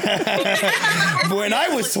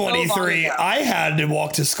I was 23, I had to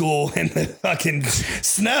walk to school in the fucking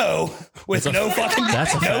snow with no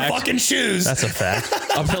fucking shoes. That's a fact.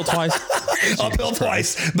 Uphill twice. Uphill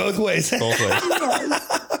twice. Both ways. Both ways.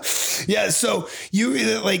 Yeah, so you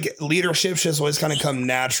leadership's just always kind of come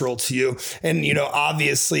natural to you, and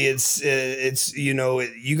obviously it's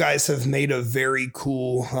you guys have made a very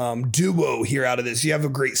cool duo here out of this. You have a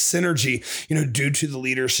great synergy, due to the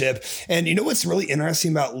leadership, and what's really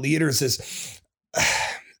interesting about leaders is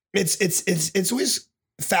it's always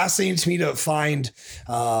fascinating to me to find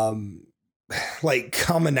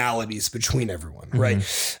commonalities between everyone, right?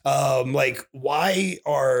 Why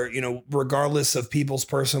are, regardless of people's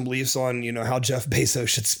personal beliefs on, how Jeff Bezos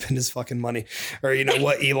should spend his fucking money, or,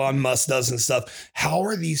 what Elon Musk does and stuff, how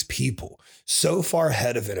are these people so far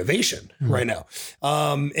ahead of innovation right now?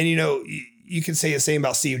 And, you can say the same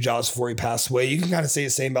about Steve Jobs before he passed away. You can kind of say the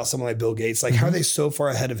same about someone like Bill Gates. How are they so far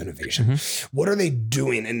ahead of innovation? What are they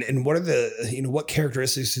doing? And what are the, what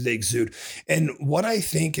characteristics do they exude? And what I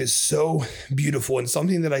think is so beautiful, and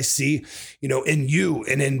something that I see, in you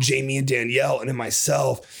and in Jaime and Danielle and in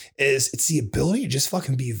myself, is it's the ability to just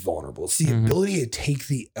fucking be vulnerable. It's the ability to take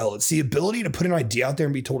the L. It's the ability to put an idea out there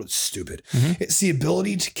and be told it's stupid. It's the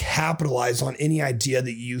ability to capitalize on any idea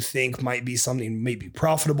that you think might be something maybe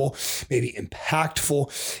profitable, maybe impactful.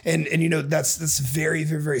 And that's very,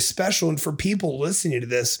 very, very special. And for people listening to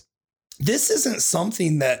this isn't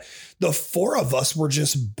something that the four of us were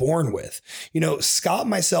just born with. Scott,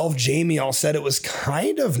 myself, Jaime all said it was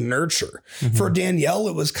kind of nurture. For Danielle,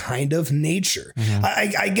 it was kind of nature.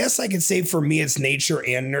 I guess I could say for me, it's nature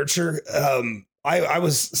and nurture. I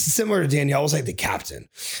was similar to Danielle. I was the captain.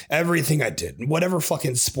 Everything I did, whatever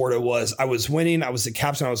fucking sport it was, I was winning. I was the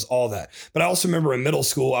captain. I was all that. But I also remember in middle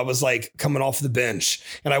school, I was coming off the bench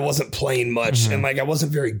and I wasn't playing much. And I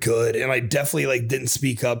wasn't very good. And I definitely didn't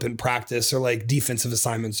speak up in practice or defensive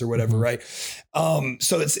assignments or whatever. Right.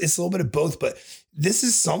 So it's a little bit of both, but this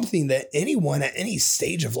is something that anyone at any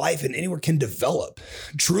stage of life and anywhere can develop.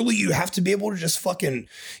 Truly, you have to be able to just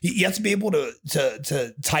you have to be able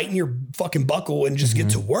to tighten your fucking buckle and just get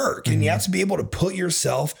to work. And you have to be able to put your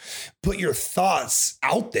thoughts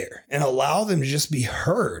out there and allow them to just be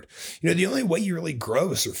heard. The only way you really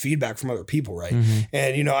grow is through feedback from other people, right?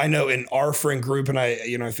 And, I know in our friend group, and I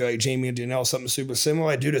feel like Jaime and Danielle, something super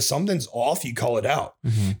similar. I do to something's off, you call it out,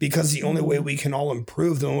 because the only way we can all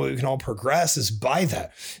improve, the only way we can all progress is by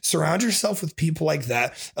that. Surround yourself with people like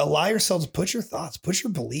that. Allow yourself to put your thoughts, put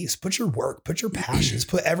your beliefs, put your work, put your passions,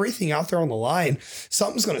 put everything out there on the line.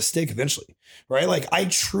 Something's going to stick eventually, right? I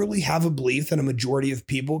truly have a belief that a majority of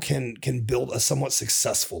people can build a somewhat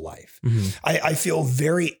successful life. I feel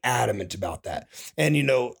very adamant about that. And,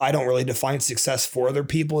 I don't really define success for other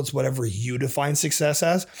people. It's whatever you define success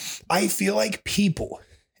as. I feel like people,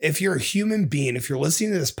 if you're a human being, if you're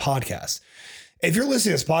listening to this podcast, if you're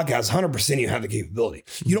listening to this podcast, 100% you have the capability.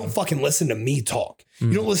 You don't fucking listen to me talk.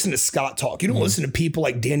 You don't listen to Scott talk. You don't listen to people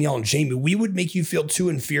like Danielle and Jaime. We would make you feel too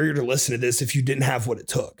inferior to listen to this if you didn't have what it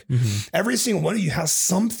took. Every single one of you has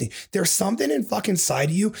something. There's something in fucking side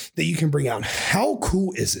of you that you can bring out. How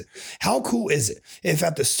cool is it? How cool is it if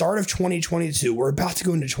at the start of 2022, we're about to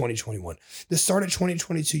go into 2021, the start of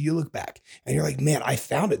 2022, you look back and you're like, man, I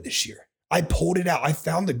found it this year. I pulled it out. I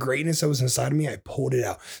found the greatness that was inside of me. I pulled it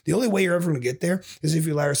out. The only way you're ever going to get there is if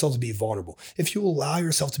you allow yourself to be vulnerable. If you allow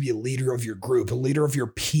yourself to be a leader of your group, a leader of your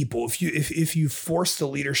people, if you force the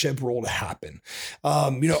leadership role to happen,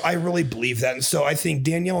 I really believe that. And so I think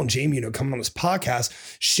Danielle and Jaime, coming on this podcast,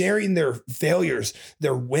 sharing their failures,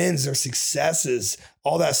 their wins, their successes,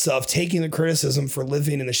 all that stuff, taking the criticism for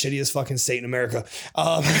living in the shittiest fucking state in America.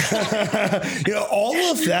 All of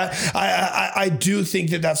that, I do think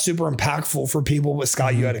that that's super impactful for people. But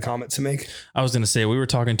Scott, you had a comment to make? I was going to say, I was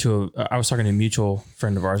talking to a mutual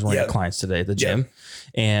friend of ours, one of your clients today at the gym.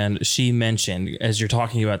 And she mentioned, as you're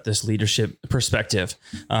talking about this leadership perspective,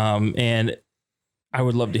 and I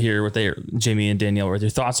would love to hear what Jaime and Danielle, what their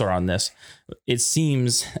thoughts are on this. It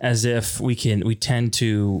seems as if we tend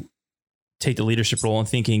to take the leadership role and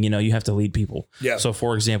thinking, you have to lead people. Yeah. So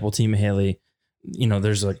for example, Team Haley,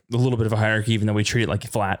 there's like a little bit of a hierarchy, even though we treat it like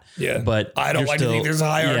flat. Yeah. But I don't like to think there's a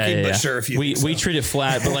hierarchy, but sure. If you we treat it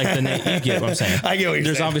flat, but like you get what I'm saying. I get what you're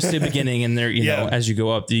There's saying. obviously a beginning and there, as you go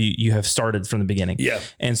up, you have started from the beginning. Yeah.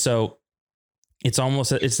 And so it's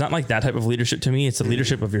not like that type of leadership to me. It's the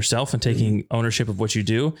leadership of yourself and taking ownership of what you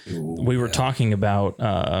do. We were talking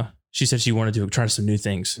about, she said she wanted to try some new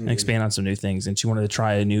things and expand on some new things. And she wanted to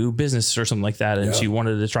try a new business or something like that. And she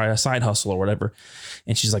wanted to try a side hustle or whatever.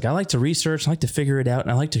 And she's like, I like to research. I like to figure it out.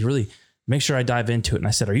 And I like to really make sure I dive into it. And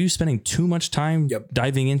I said, are you spending too much time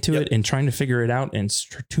diving into it and trying to figure it out and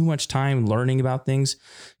too much time learning about things?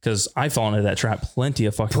 Because I fall into that trap plenty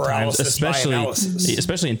of fucking times,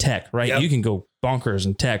 especially in tech, right? You can go bonkers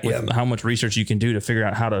in tech with how much research you can do to figure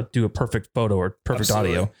out how to do a perfect photo or perfect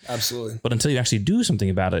audio. Absolutely. But until you actually do something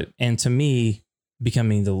about it. And to me,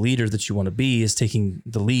 becoming the leader that you want to be is taking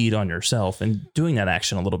the lead on yourself and doing that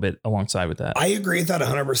action a little bit alongside with that. I agree with that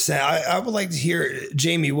 100%. I would like to hear,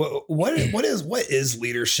 Jaime, what is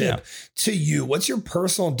leadership to you? What's your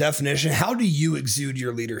personal definition? How do you exude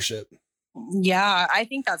your leadership? Yeah, I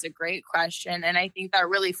think that's a great question. And I think that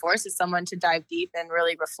really forces someone to dive deep and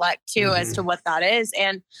really reflect too as to what that is.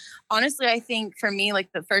 And honestly, I think for me, like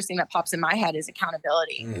the first thing that pops in my head is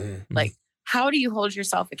accountability. Like, how do you hold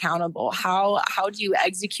yourself accountable? How do you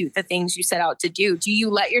execute the things you set out to do? Do you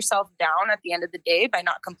let yourself down at the end of the day by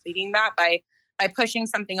not completing that, by pushing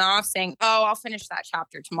something off, saying, oh, I'll finish that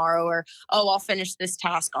chapter tomorrow, or, oh, I'll finish this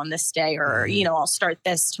task on this day, or, I'll start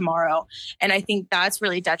this tomorrow. And I think that's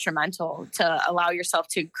really detrimental to allow yourself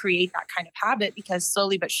to create that kind of habit, because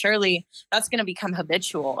slowly but surely that's going to become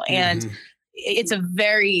habitual. And it's a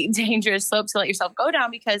very dangerous slope to let yourself go down,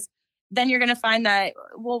 because then you're going to find that,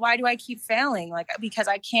 well, why do I keep failing? Like, because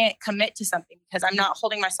I can't commit to something, because I'm not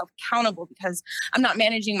holding myself accountable, because I'm not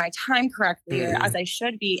managing my time correctly or as I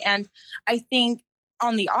should be. And I think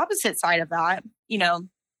on the opposite side of that,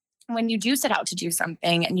 when you do set out to do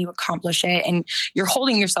something and you accomplish it and you're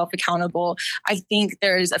holding yourself accountable, I think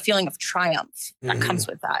there's a feeling of triumph that comes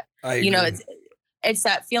with that. It's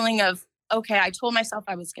that feeling of, okay, I told myself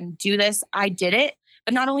I was going to do this. I did it.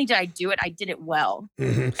 But not only did I do it, I did it well.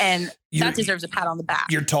 And that deserves a pat on the back.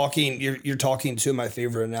 You're talking two of my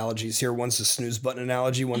favorite analogies here. One's the snooze button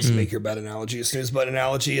analogy. One's the make your bed analogy. A snooze button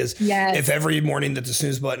analogy is if every morning that the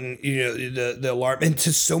snooze button, the alarm, and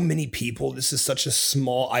to so many people, this is such a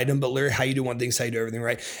small item, but literally how you do one thing is how you do everything,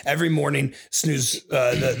 right? Every morning, snooze,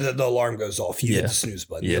 the alarm goes off. You hit the snooze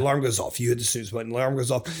button. The alarm goes off. You hit the snooze button. The alarm goes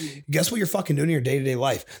off. Guess what you're fucking doing in your day-to-day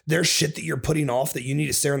life? There's shit that you're putting off that you need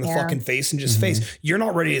to stare in the fucking face and just face. You're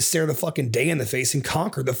not ready to stare the fucking day in the face and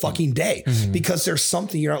conquer the fucking day because there's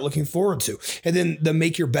something you're not looking forward to. And then the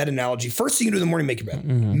make your bed analogy. First thing you do in the morning, make your bed.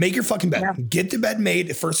 Make your fucking bed. Get the bed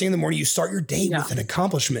made. First thing in the morning, you start your day with an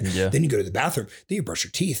accomplishment. Then you go to the bathroom. Then you brush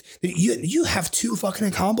your teeth. Then you have two fucking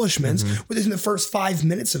accomplishments within the first 5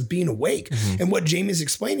 minutes of being awake. And what Jamie's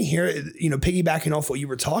explaining here, piggybacking off what you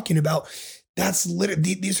were talking about, that's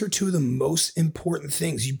literally, these are two of the most important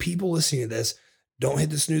things. You people listening to this, don't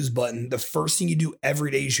hit the snooze button. The first thing you do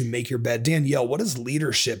every day is you make your bed. Danielle, what does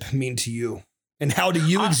leadership mean to you? And how do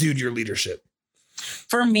you exude your leadership?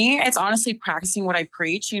 For me, it's honestly practicing what I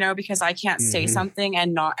preach, because I can't say something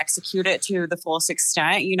and not execute it to the fullest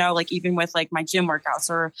extent, like even with like my gym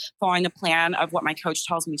workouts or following the plan of what my coach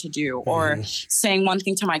tells me to do or saying one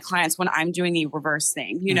thing to my clients when I'm doing the reverse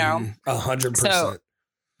thing, 100%. So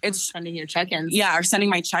it's sending your check-ins. Yeah, or sending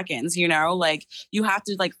my check-ins, like you have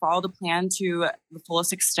to like follow the plan to the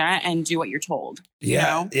fullest extent and do what you're told.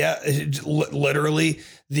 Yeah. Literally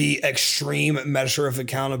the extreme measure of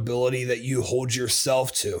accountability that you hold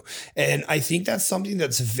yourself to. And I think that's something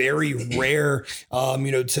that's very rare,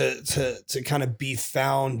 to kind of be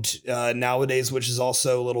found nowadays, which is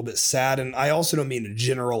also a little bit sad. And I also don't mean to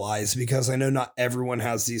generalize because I know not everyone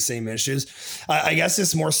has these same issues. I guess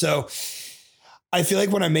it's more so, I feel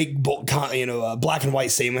like when I make black and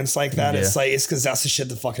white statements like that, it's because that's the shit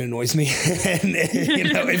that fucking annoys me. And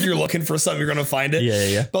if you're looking for something, you're gonna find it.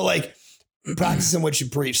 Yeah. But like practicing what you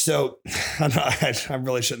preach. So I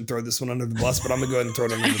really shouldn't throw this one under the bus, but I'm gonna go ahead and throw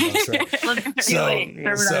it under the bus.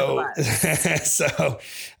 Right? So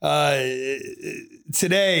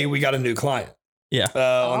today we got a new client. Yeah.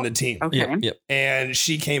 On the team. Okay. Yep. And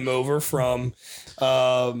she came over from.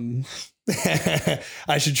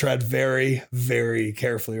 I should tread very, very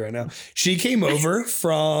carefully right now. She came over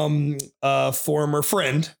from a former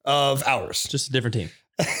friend of ours. Just a different team.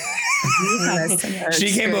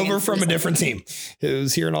 She came over from a different team. It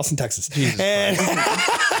was here in Austin, Texas. And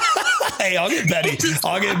hey, I'll get petty.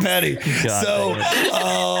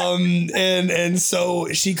 So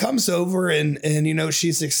she comes over and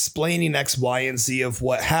she's explaining X, Y, and Z of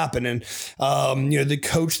what happened. And the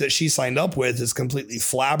coach that she signed up with is completely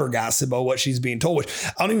flabbergasted by what she's being told, which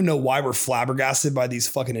I don't even know why we're flabbergasted by these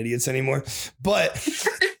fucking idiots anymore. But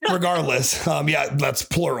regardless, that's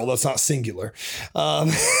plural. That's not singular.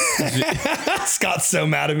 Scott's so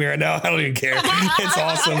mad at me right now. I don't even care. It's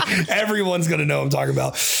awesome. Everyone's going to know what I'm talking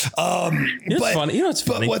about. It's funny. It's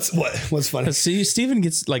funny. What's funny? See, Steven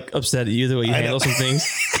gets like upset at you the way you handle some things,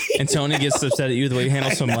 and Tony gets upset at you the way you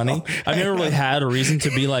handle some money. I've never really had a reason to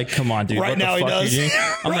be like, "Come on, dude." Right what now the fuck he does. Are you doing?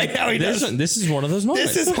 I'm right like, now he does. This is one of those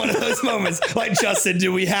moments. This is one of those moments. Like, Justin,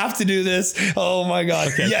 do we have to do this? Oh my God!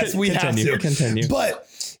 Okay, yes, we have to. Continue. But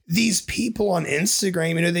these people on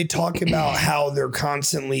Instagram, they talk about how they're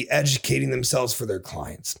constantly educating themselves for their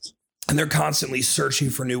clients. And they're constantly searching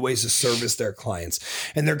for new ways to service their clients.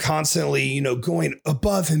 And they're constantly, going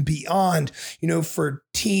above and beyond, for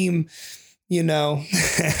team,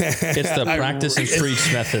 It's the practice and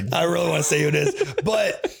preach method. I really want to say who it is.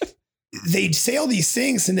 But they say all these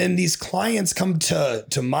things, and then these clients come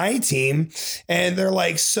to my team and they're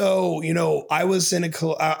like, so, I was in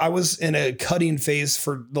a cutting phase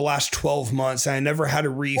for the last 12 months and I never had a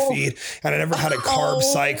refeed and I never had a carb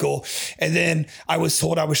cycle. And then I was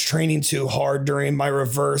told I was training too hard during my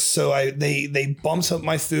reverse. So they bumped up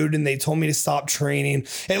my food and they told me to stop training.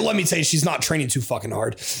 And let me tell you, she's not training too fucking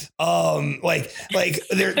hard.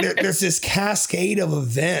 There's this cascade of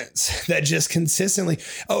events that just consistently,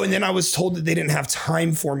 and then I was told that they didn't have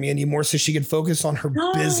time for me anymore so she could focus on her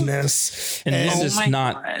business. And this is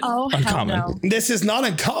not uncommon. No. This is not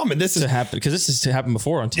uncommon. This is happen because this has happened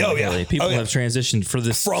before on team. People have transitioned for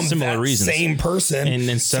this from similar reasons. Same person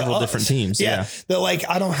in several different teams. Yeah. They're like,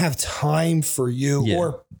 I don't have time for you. Yeah.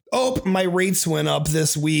 Or my rates went up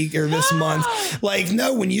this week or this month. Like,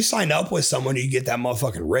 no, when you sign up with someone, you get that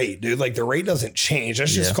motherfucking rate, dude. Like, the rate doesn't change.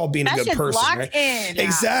 That's just called being a good person. Right?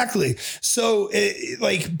 Exactly. So,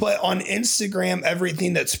 but on Instagram,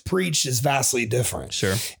 everything that's preached is vastly different.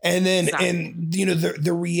 Sure. And then,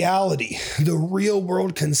 the reality, the real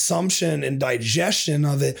world consumption and digestion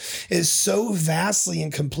of it is so vastly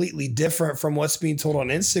and completely different from what's being told on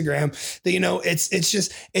Instagram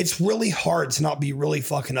that, it's really hard to not be really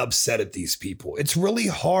fucking upset at these people. It's really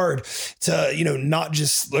hard to, not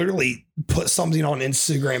just literally put something on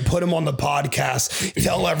Instagram, put them on the podcast,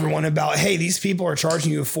 tell everyone about, hey, these people are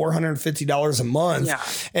charging you $450 a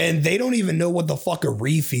month and they don't even know what the fuck a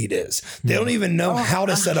refeed is. They don't even know how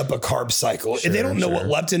to set up a carb cycle. They don't know what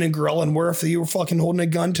leptin and ghrelin were if you were fucking holding a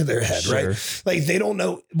gun to their head, right? Like, they don't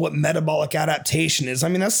know what metabolic adaptation is. I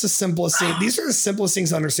mean, that's the simplest thing. These are the simplest things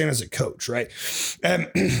to understand as a coach, right?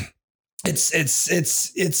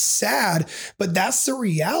 It's sad, but that's the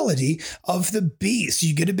reality of the beast.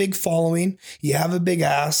 You get a big following, you have a big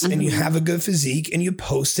ass, and you have a good physique, and you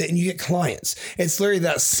post it, and you get clients. It's literally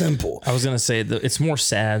that simple. I was gonna say that it's more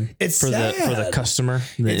sad for the customer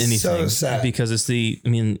than anything. So sad because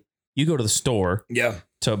you go to the store,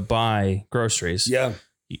 to buy groceries,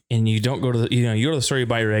 and you don't go to you go to the store, you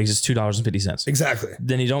buy your eggs, it's $2.50. Exactly.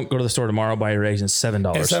 Then you don't go to the store tomorrow, buy your eggs, and it's $7.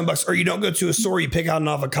 $7. Or you don't go to a store, you pick out an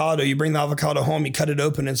avocado, you bring the avocado home, you cut it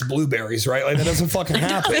open, it's blueberries, right? Like, that doesn't fucking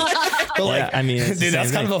happen. But dude,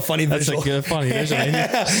 that's kind of a funny visual. That's a good funny visual. And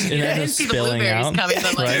then spilling out.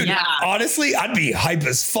 Dude, honestly, I'd be hype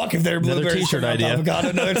as fuck if there were blueberries. T-shirt idea.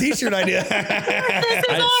 Another t-shirt idea. This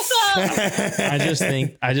is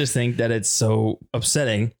awesome. I just think that it's so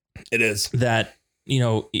upsetting. It is that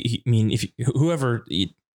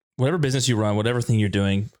whatever business you run, whatever thing you're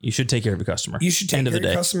doing, you should take care of your customer. You should take care of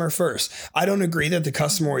your customer first. I don't agree that the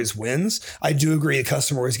customer always wins. I do agree the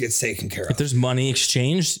customer always gets taken care of. If there's money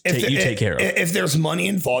exchanged, take care of. If there's money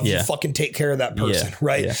involved, you fucking take care of that person,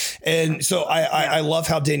 right? Yeah. And so I love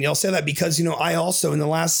how Danielle said that because, I also in the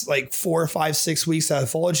last like 4 or 5, 6 weeks that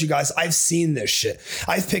I've followed you guys, I've seen this shit.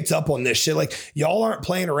 I've picked up on this shit. Like y'all aren't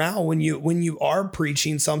playing around when you are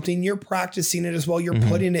preaching something, you're practicing it as well. You're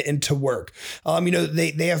putting it into work.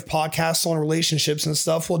 They have podcasts on relationships and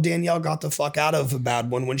stuff. Well, Danielle got the fuck out of a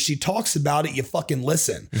bad one. When she talks about it, you fucking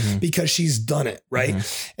listen because she's done it. Right.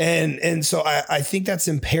 And so I think that's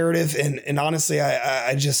imperative. And honestly,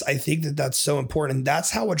 I think that that's so important. And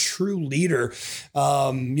that's how a true leader,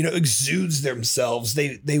 exudes themselves.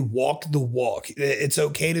 They walk the walk. It's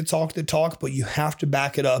okay to talk the talk, but you have to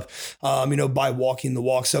back it up, by walking the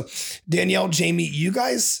walk. So Danielle, Jaime, do you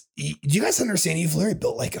guys understand you've literally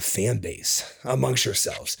built like a fan base amongst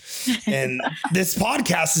yourselves, and this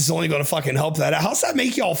podcast is only going to fucking help that. How's that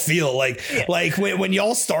make y'all feel? Like when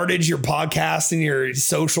y'all started your podcast and your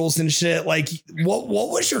socials and shit, like what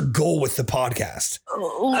was your goal with the podcast?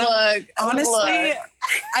 Honestly,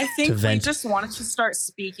 I think we just wanted to start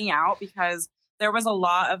speaking out because there was a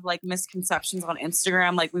lot of like misconceptions on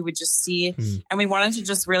Instagram. Like we would just see, and we wanted to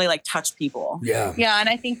just really like touch people. Yeah. Yeah. And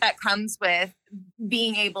I think that comes with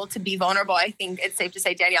being able to be vulnerable. I think it's safe to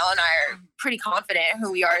say Danielle and I are pretty confident in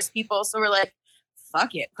who we are as people. So we're like,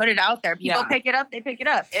 fuck it, put it out there. People pick it up, they pick it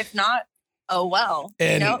up. If not, oh well.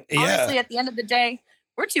 And honestly, at the end of the day,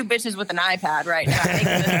 we're two bitches with an iPad right now.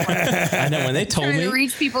 I know when they told me to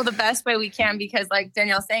reach people the best way we can, because like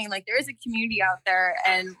Danielle's saying, like there is a community out there,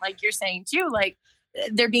 and like you're saying too, like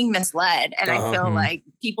they're being misled. And I feel like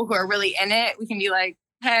people who are really in it, we can be like,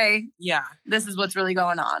 hey, this is what's really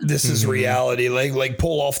going on. This is reality. Like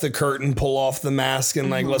pull off the curtain, pull off the mask,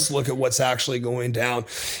 and like let's look at what's actually going down.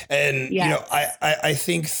 And I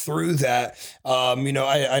think through that,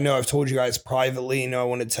 I know I've told you guys privately, I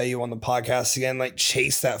want to tell you on the podcast again, like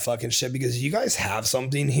chase that fucking shit, because you guys have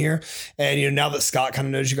something here. And now that Scott kind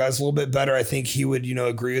of knows you guys a little bit better, I think he would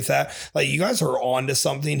agree with that. Like you guys are on to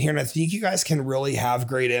something here, and I think you guys can really have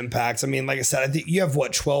great impacts. I mean, like I said, I think you have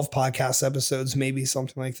 12 podcast episodes, maybe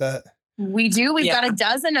something like that. We do. We've got a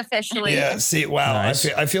dozen officially. Yeah. See, wow. Nice.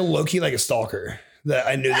 I feel low-key like a stalker that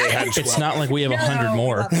I knew they had 12. It's not like we have 100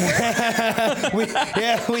 more. we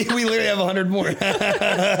literally have 100 more.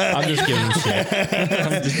 I'm just giving shit.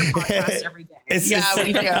 Podcast every day.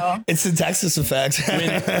 We do. It's the Texas effect.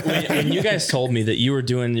 When you guys told me that you were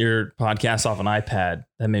doing your podcast off an iPad,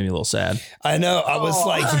 that made me a little sad. I know. I was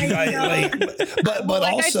like, you guys, but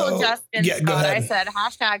like also, I told Justin, Scott, I said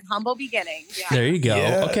 #humble beginnings. Yeah. There you go.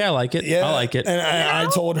 Yeah. Okay, I like it. Yeah. I like it. And I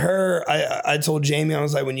told her, I told Jaime, I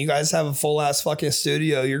was like, when you guys have a full ass fucking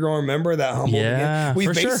studio, you're going to remember that humble. Yeah,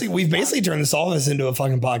 we've basically turned this office into a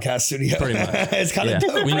fucking podcast studio. Pretty much. It's kind of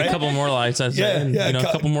dope. We need a couple more lights. I'd say. A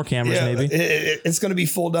couple more cameras, maybe. It's going to be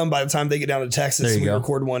full done by the time they get down to Texas. There you go.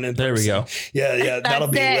 Record one in person. There we go. Yeah, that'll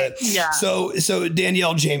be lit. Yeah. So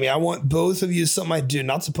Danielle, Jaime, I want both of you something I do,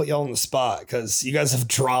 not to put y'all on the spot, because you guys have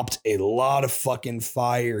dropped a lot of fucking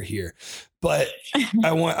fire here. But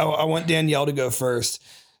I want Danielle to go first.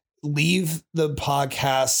 Leave the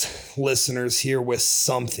podcast listeners here with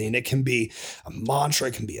something. It can be a mantra,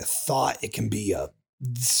 it can be a thought, it can be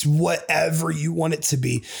whatever you want it to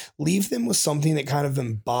be. Leave them with something that kind of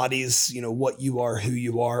embodies, what you are, who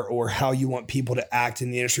you are, or how you want people to act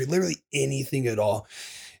in the industry. Literally anything at all.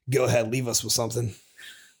 Go ahead, leave us with something.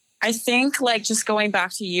 I think like just going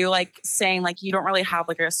back to you, like saying like you don't really have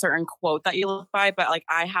like a certain quote that you live by, but like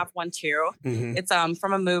I have one too. It's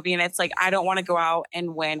from a movie, and it's like, I don't want to go out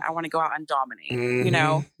and win. I want to go out and dominate,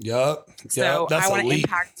 Yep. So that's I want to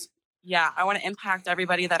impact. Yeah. I want to impact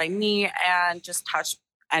everybody that I meet and just touch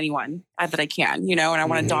anyone that I can, and I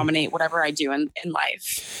want to dominate whatever I do in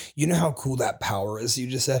life. You know how cool that power is?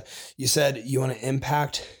 You said you want to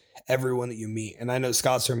impact everyone that you meet. And I know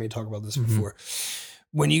Scott's heard me talk about this before.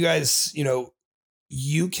 When you guys,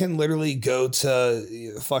 you can literally go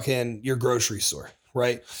to fucking your grocery store,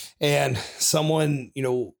 right? And someone,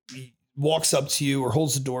 walks up to you or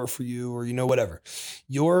holds the door for you, or, whatever.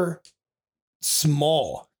 Your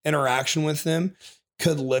small interaction with them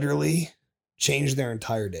could literally change their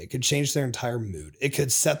entire day, could change their entire mood. It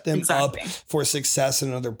could set them up for success in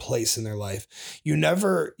another place in their life. You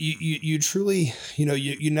never, you truly,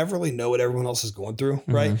 you never really know what everyone else is going through.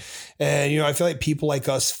 Right. And, I feel like people like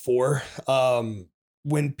us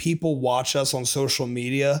when people watch us on social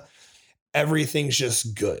media, everything's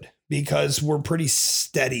just good because we're pretty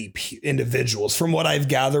steady individuals. From what I've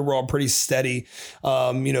gathered, we're all pretty steady,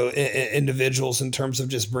 individuals in terms of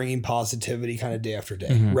just bringing positivity kind of day after day.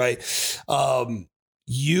 Mm-hmm. Right.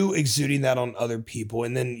 You exuding that on other people.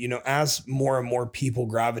 And then, as more and more people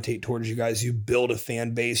gravitate towards you guys, you build a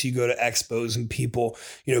fan base, you go to expos and people,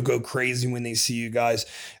 go crazy when they see you guys.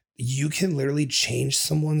 You can literally change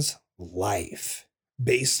someone's life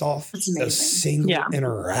based off a single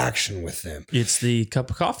interaction with them. It's the cup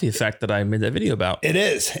of coffee effect that I made that video about. It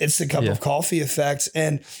is. It's the cup of coffee effect.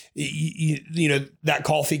 And that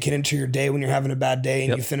coffee can enter your day when you're having a bad day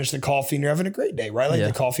and you finish the coffee and you're having a great day, right? Like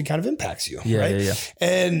the coffee kind of impacts you, right? Yeah.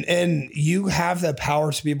 And you have that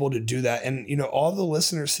power to be able to do that. And, all the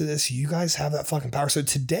listeners to this, you guys have that fucking power. So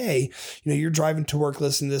today, you're driving to work,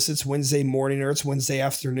 listening to this, it's Wednesday morning or it's Wednesday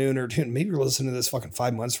afternoon, or maybe you're listening to this fucking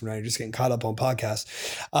 5 months from now, you're just getting caught up on podcasts.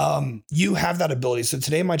 You have that ability. So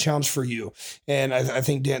today, my challenge for you, and I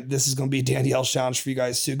think this is going to be Danielle's challenge for you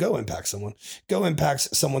guys to go impact someone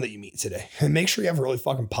that you meet today, and make sure you have a really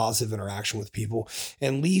fucking positive interaction with people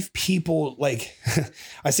and leave people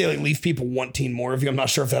leave people wanting more of you. I'm not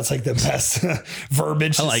sure if that's like the best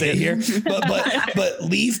verbiage to say here, but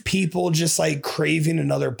leave people just like craving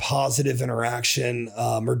another positive interaction,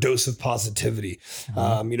 or dose of positivity,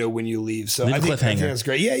 when you leave. So I think that's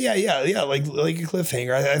great. Yeah. Like a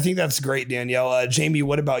cliffhanger. I think that's great, Danielle. Jaime,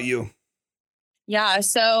 what about you? Yeah.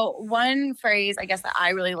 So one phrase, I guess, that I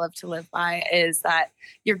really love to live by is that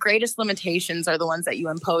your greatest limitations are the ones that you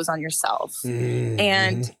impose on yourself. Mm-hmm.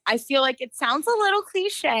 And I feel like it sounds a little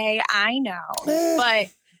cliche, I know, but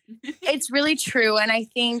it's really true. And I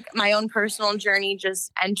think my own personal journey,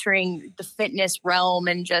 just entering the fitness realm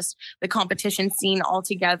and just the competition scene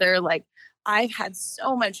altogether, like I've had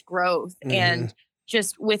so much growth and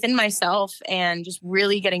just within myself, and just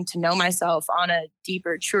really getting to know myself on a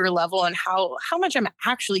deeper, truer level, and how much I'm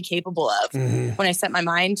actually capable of when I set my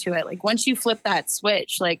mind to it. Like once you flip that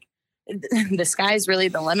switch, like the sky's really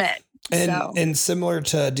the limit. And similar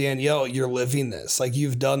to Danielle, you're living this, like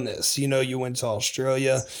you've done this, you went to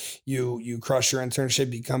Australia, you crush your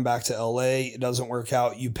internship, you come back to LA, it doesn't work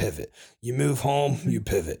out, you pivot, you move home, you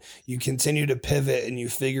pivot, you continue to pivot and you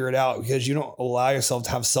figure it out because you don't allow yourself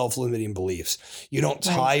to have self-limiting beliefs. You don't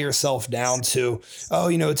tie yourself down to,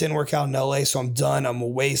 it didn't work out in LA, so I'm done. I'm a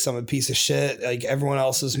waste. I'm a piece of shit. Like everyone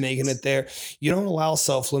else is making it there. You don't allow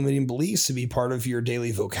self-limiting beliefs to be part of your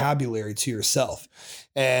daily vocabulary to yourself.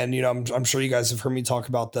 And, I'm sure you guys have heard me talk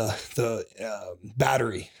about the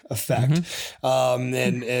battery effect. And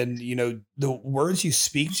the words you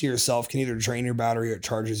speak to yourself can either drain your battery or it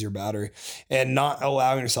charges your battery, and not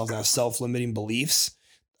allowing yourself to have self-limiting beliefs.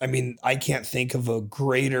 I mean, I can't think of a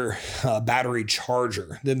greater battery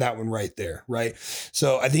charger than that one right there. Right.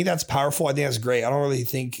 So I think that's powerful. I think that's great. I don't really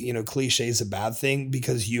think, cliche is a bad thing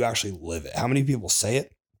because you actually live it. How many people say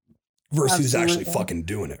it versus who's actually fucking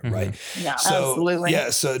doing it, right? Yeah, absolutely. Yeah,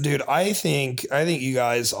 so dude, I think you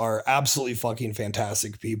guys are absolutely fucking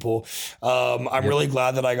fantastic people. I'm really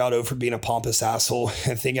glad that I got over being a pompous asshole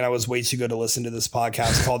and thinking I was way too good to listen to this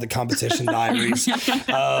podcast called The Competition Diaries.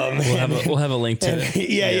 We'll have a link to it.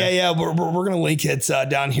 Yeah. We're gonna link it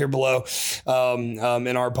down here below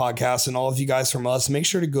in our podcast, and all of you guys from us. Make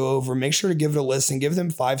sure to go over, make sure to give it a listen, give them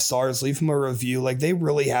 5 stars, leave them a review. Like they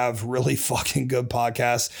really have really fucking good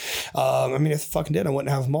podcasts. I mean, if I fucking did, I wouldn't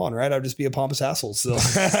have them on, right? I'd just be a pompous asshole still.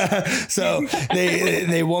 So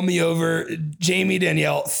they won me over. Jaime,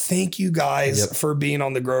 Danielle, thank you guys for being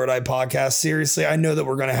on the Grow or Die podcast. Seriously, I know that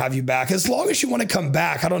we're going to have you back. As long as you want to come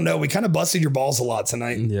back. I don't know. We kind of busted your balls a lot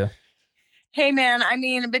tonight. Yeah. Hey, man, I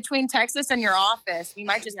mean, between Texas and your office, we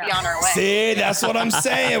might just be on our way. See, that's what I'm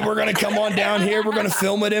saying. We're going to come on down here. We're going to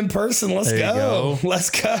film it in person. Let's go. Let's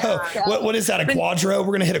go. Yeah. What is that, a Quadro? We're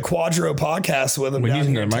going to hit a Quadro podcast with them. We're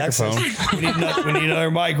using their microphone. we need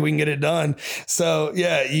another mic. We can get it done. So,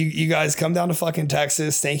 yeah, you guys come down to fucking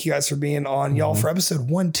Texas. Thank you guys for being on. Y'all, for episode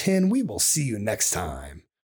 110, we will see you next time.